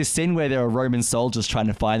 There's this scene where there are Roman soldiers trying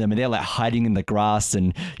to find them, and they're like hiding in the grass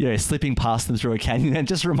and slipping past them through a canyon. And it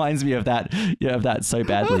just reminds me of that, of that so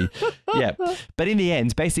badly. Yeah, but in the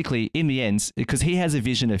end, because he has a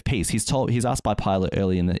vision of peace, he's asked by Pilate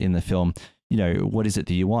early in the film, what is it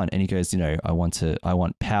that you want? And he goes, I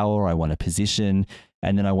want power, I want a position,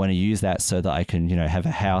 and then I want to use that so that I can, have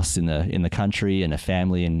a house in the country and a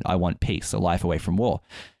family, and I want peace, a life away from war.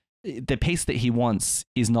 The peace that he wants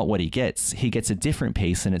is not what he gets. He gets a different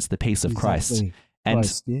peace, and it's the peace of Christ. And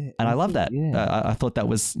I love that. Yeah. I thought that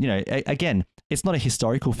was, again, it's not a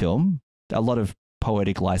historical film. A lot of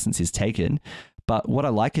poetic license is taken. But what I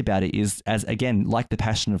like about it is, like the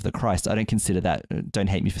Passion of the Christ, I don't consider that, don't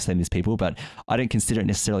hate me for saying this, people, but I don't consider it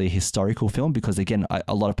necessarily a historical film because, again,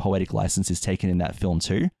 a lot of poetic license is taken in that film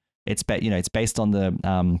too. It's based on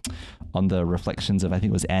the reflections of, I think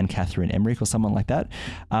it was Anne Catherine Emmerich or someone like that.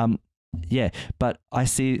 But I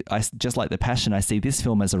just like the Passion, I see this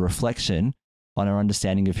film as a reflection on our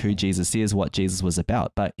understanding of who Jesus is, what Jesus was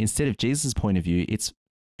about. But instead of Jesus' point of view, it's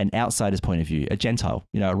an outsider's point of view, a Gentile,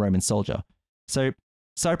 a Roman soldier. So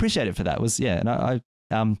I appreciate it for that.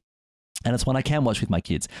 And it's one I can watch with my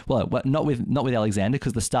kids. Well, not with Alexander,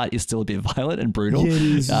 because the start is still a bit violent and brutal. Yeah, it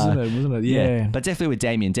is, isn't it? Yeah. But definitely with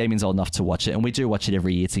Damien. Damien's old enough to watch it, and we do watch it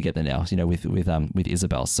every year together now. With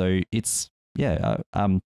Isabel. So it's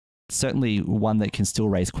certainly one that can still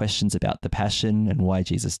raise questions about the Passion and why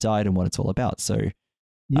Jesus died and what it's all about. So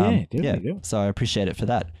definitely. Yeah. So I appreciate it for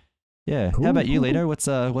that. Yeah. Cool, How about you, Lino?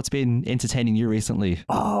 What's been entertaining you recently?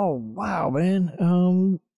 Oh wow,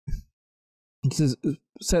 man.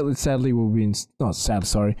 Sadly, we've been not sad.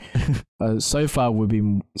 Sorry. So far, we've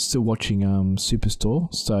been still watching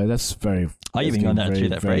Superstore. So that's very. Oh, you've been on that through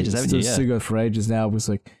that for ages, haven't you? Yeah. Still go for ages now. It was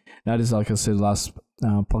like I said last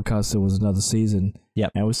podcast, there was another season. Yeah,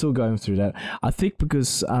 and we're still going through that. I think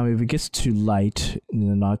because if it gets too late in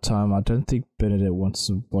the night time, I don't think Bernadette wants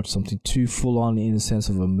to watch something too full on in the sense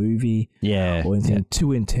of a movie. Yeah, or anything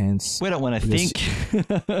too intense. We don't want to think.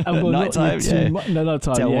 Nighttime. No,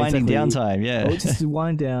 nighttime. It's winding down time. Yeah, or just to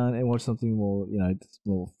wind down and watch something more,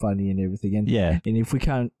 more funny and everything. And and if we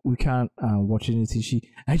can't watch anything,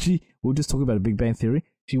 we'll just talk about a Big Bang Theory.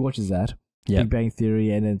 She watches that. Yep. Big Bang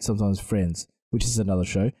Theory, and then sometimes Friends, which is another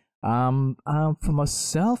show. For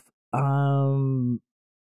myself,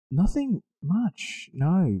 nothing much.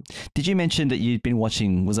 No. Did you mention that you'd been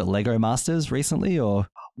watching? Was it Lego Masters recently, or?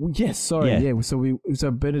 Well, yes. Sorry. Yeah.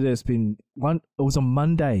 So Bernadette's been one. It was on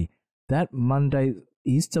Monday. That Monday,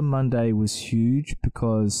 Easter Monday, was huge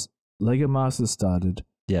because Lego Masters started.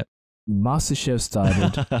 Yep. MasterChef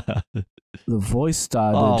started. The Voice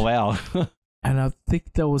started. Oh wow. And I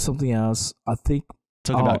think there was something else. I think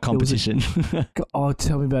Talk about competition.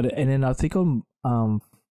 Tell me about it. And then I think on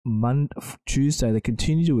Tuesday they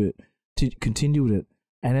continued with it.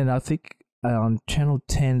 And then I think on Channel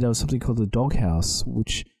 10 there was something called The Doghouse,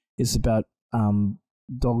 which is about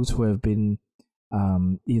dogs who have been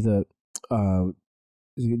either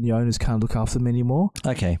the owners can't look after them anymore.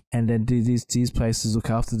 Okay. And then these places look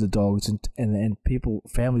after the dogs, and people,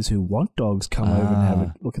 families who want dogs come over and have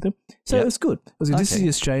a look at them. So it was good. This is the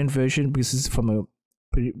Australian version because it's from a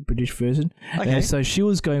British version. Okay. And so she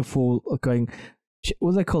was going, what do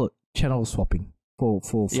they call it? Channel swapping for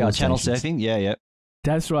channel surfing. Yeah.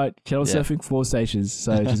 That's right. Channel surfing 4 stations.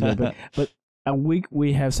 So she's going back. But a week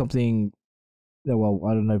we have something. Well,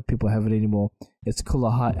 I don't know if people have it anymore. It's called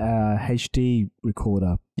a HD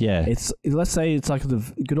recorder. Yeah. Let's say it's like the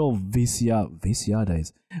good old VCR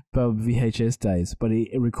days, but VHS days. But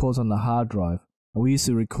it records on the hard drive. And we used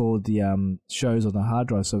to record the shows on the hard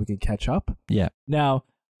drive so we can catch up. Yeah. Now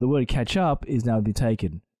the word "catch up" is now be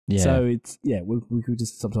taken. Yeah. So it's we could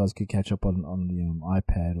just sometimes could catch up on the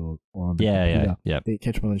iPad or on the computer. Yeah. They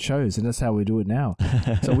catch up on the shows, and that's how we do it now.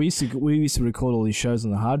 So we used to record all these shows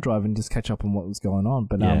on the hard drive and just catch up on what was going on.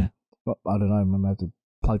 But I don't know. I'm gonna have to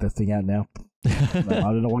plug that thing out now. I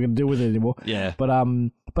don't know what I'm gonna do with it anymore. Yeah. But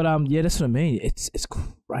yeah, that's what I mean. It's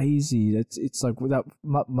crazy. It's like without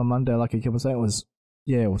my Monday, like I kept saying,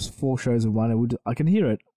 it was 4 shows in one. I can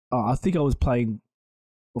hear it. I think I was playing.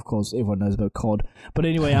 Of course, everyone knows about COD. But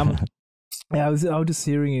anyway, I was just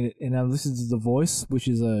hearing it, and this is The Voice, which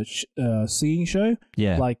is a singing show.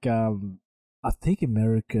 Yeah. Like I think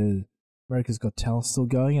America's Got Talent still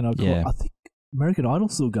going, and I think American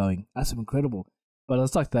Idol's still going. That's incredible. But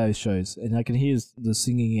it's like those shows, and I can hear the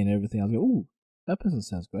singing and everything. I go, "Ooh, that person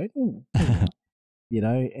sounds great." Ooh.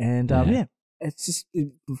 It's just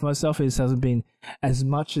for myself. It hasn't been as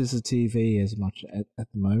much as the TV at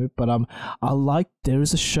the moment, but there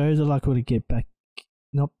is a show that I want to get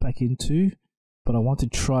not back into, but I want to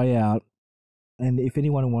try out. And if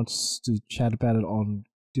anyone wants to chat about it on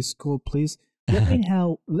Discord, please let me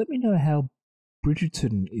know how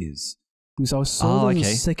Bridgerton is, because I saw the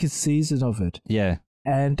second season of it. Yeah,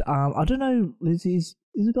 and I don't know, Lindsay, is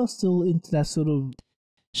Isabel still into that sort of?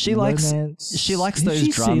 She likes those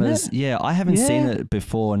dramas. Yeah, I haven't seen it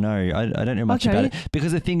before. No, I don't know much about it,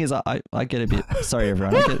 because the thing is, I get a bit sorry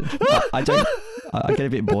everyone. I get a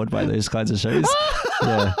bit bored by those kinds of shows.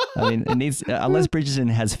 Yeah, I mean, it needs, unless Bridgerton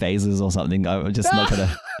has phases or something, I'm just not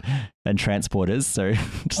gonna, and transporters. So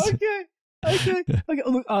okay.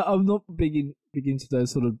 Look, I'm not big into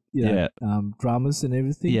those sort of dramas and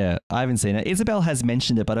everything. Yeah, I haven't seen it. Isabel has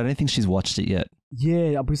mentioned it, but I don't think she's watched it yet.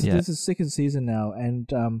 Yeah, because there's a second season now,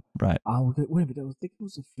 and right. Wait a minute, I think it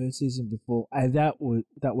was the first season before, and that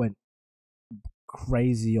went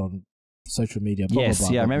crazy on social media. Blah, yes, blah,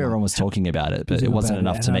 blah, I remember everyone was talking about it, but it wasn't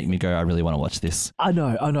enough to make me go, I really want to watch this. I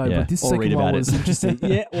know, but this second one was interesting.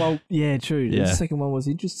 Yeah, true. Yeah. The second one was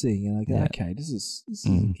interesting, and I go, okay, this is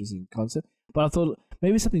an interesting concept. But I thought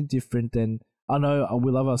maybe something different than, I know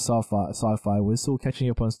we love our sci-fi. We're still catching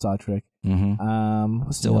up on Star Trek.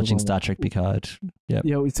 Mm-hmm. Still watching Star Trek Picard. Yep.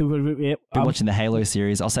 Yeah, we still got. Been watching the Halo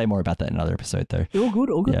series. I'll say more about that in another episode, though. All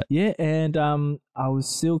good. Yeah, and I was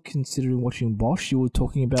still considering watching Bosch. You were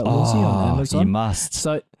talking about Lindsay on Amazon. You must.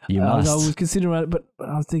 So I was considering it, but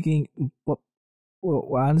I was thinking, well,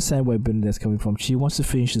 I understand where Bernadette's coming from. She wants to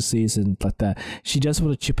finish the season like that. She doesn't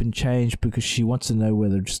want to chip and change because she wants to know where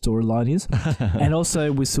the storyline is. And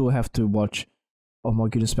also, we still have to watch. Oh my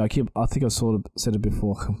goodness, I think I sort of said it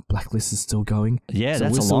before. Blacklist is still going. Yeah, so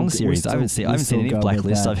that's a long series. I haven't seen any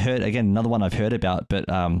Blacklist. I've heard, again, another one I've heard about, but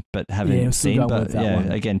haven't seen. But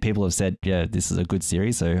again, people have said, this is a good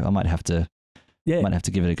series, so I might have to give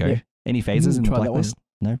it a go. Yeah. Any phases in Blacklist?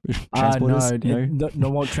 No, transporters.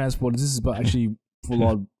 No more transporters. This is about actually full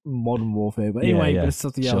on modern warfare. But anyway, that's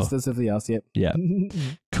something else. That's something else. Yeah.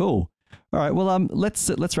 Cool. All right, well,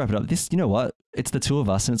 let's wrap it up. This, you know what? It's the two of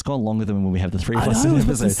us, and it's gone longer than when we have the three of us in the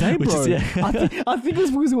episode. I think it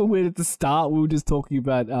was because when we were at the start, we were just talking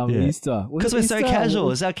about Easter. Because we're so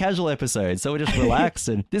casual. It's our casual episode, so we're just relaxed,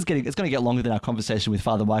 and it's going to get longer than our conversation with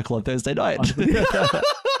Father Michael on Thursday night.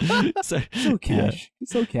 So cash.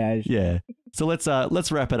 It's so cash. Yeah. So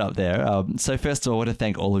let's wrap it up there. So first of all, I want to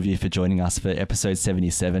thank all of you for joining us for episode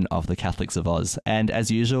 77 of the Catholics of Oz. And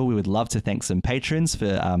as usual, we would love to thank some patrons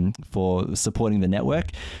for supporting the network.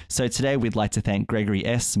 So today we'd like to thank Gregory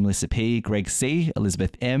S, Melissa P, Greg C,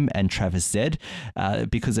 Elizabeth M, and Travis Z.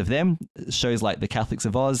 Because of them, shows like the Catholics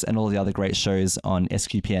of Oz and all the other great shows on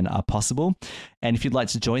SQPN are possible. And if you'd like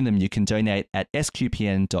to join them, you can donate at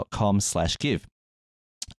sqpn.com/give.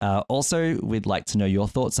 Also, we'd like to know your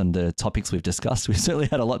thoughts on the topics we've discussed. We've certainly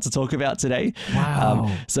had a lot to talk about today. Wow.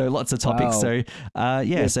 So lots of topics. Wow. So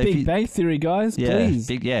so Big Bang Theory, guys, please.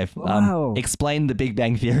 Wow. Explain the Big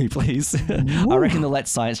Bang Theory, please. I reckon the Let's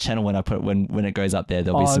Science channel, when it goes up there,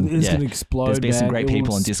 there'll be some. It's gonna explode. There's been some great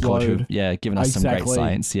people on Discord who've given us some great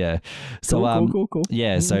science. Yeah. So cool.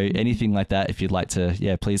 Yeah. So anything like that, if you'd like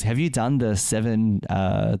to, please. Have you done the seven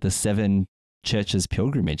churches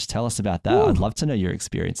pilgrimage? Tell us about that. Ooh. I'd love to know your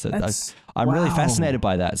experience. I'm really fascinated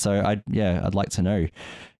by that. So I'd like to know.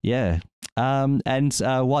 Yeah. And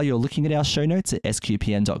while you're looking at our show notes at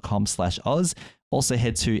sqpn.com/Oz, also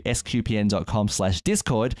head to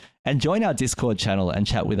sqpn.com/Discord and join our Discord channel and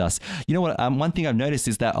chat with us. You know what? One thing I've noticed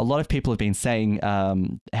is that a lot of people have been saying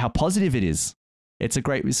how positive it is. It's a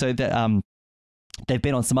great, so that they've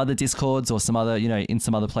been on some other Discords or some other, in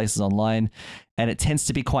some other places online, and it tends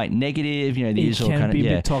to be quite negative, the usual kind of, it can be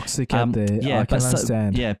a bit toxic out there. I can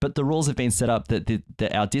understand. But the rules have been set up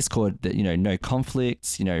that our Discord, that, no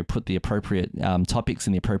conflicts, put the appropriate topics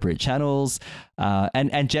in the appropriate channels,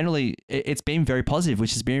 and generally it's been very positive,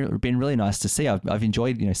 which has been really nice to see. I've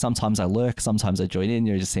enjoyed, sometimes I lurk, sometimes I join in,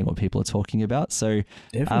 just seeing what people are talking about. So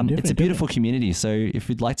it's a beautiful community. So if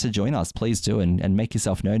you'd like to join us, please do, and make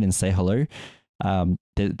yourself known and say hello.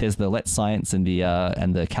 There's the Let's Science and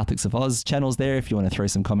the Catholics of Oz channels there if you want to throw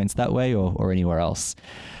some comments that way or anywhere else.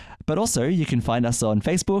 But also you can find us on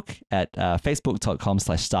Facebook at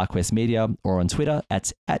facebook.com/StarQuestMedia or on Twitter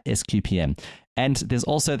at SQPN. And there's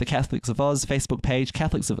also the Catholics of Oz Facebook page,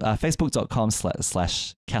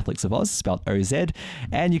 facebook.com/Catholics of Oz, spelled OZ.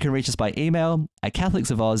 And you can reach us by email at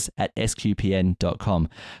catholicsofoz@sqpn.com.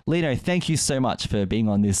 Lino, thank you so much for being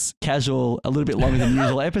on this casual, a little bit longer than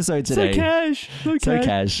usual episode today. So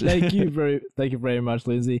cash. Thank you very much,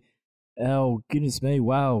 Lindsay. Oh, goodness me.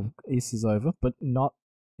 Wow. Easter's over, but not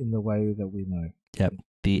in the way that we know. Yep.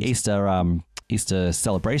 The Easter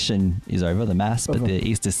celebration is over, the Mass, but the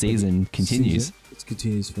Easter season continues. It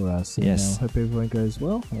continues for us. Yes. Hope everyone goes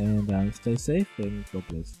well and stay safe and God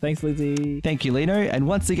bless. Thanks, Lindsay. Thank you, Lino. And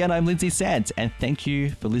once again, I'm Lindsay Sant, and thank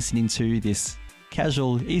you for listening to this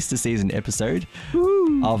casual Easter season episode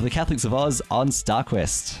of the Catholics of Oz on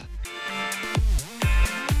StarQuest.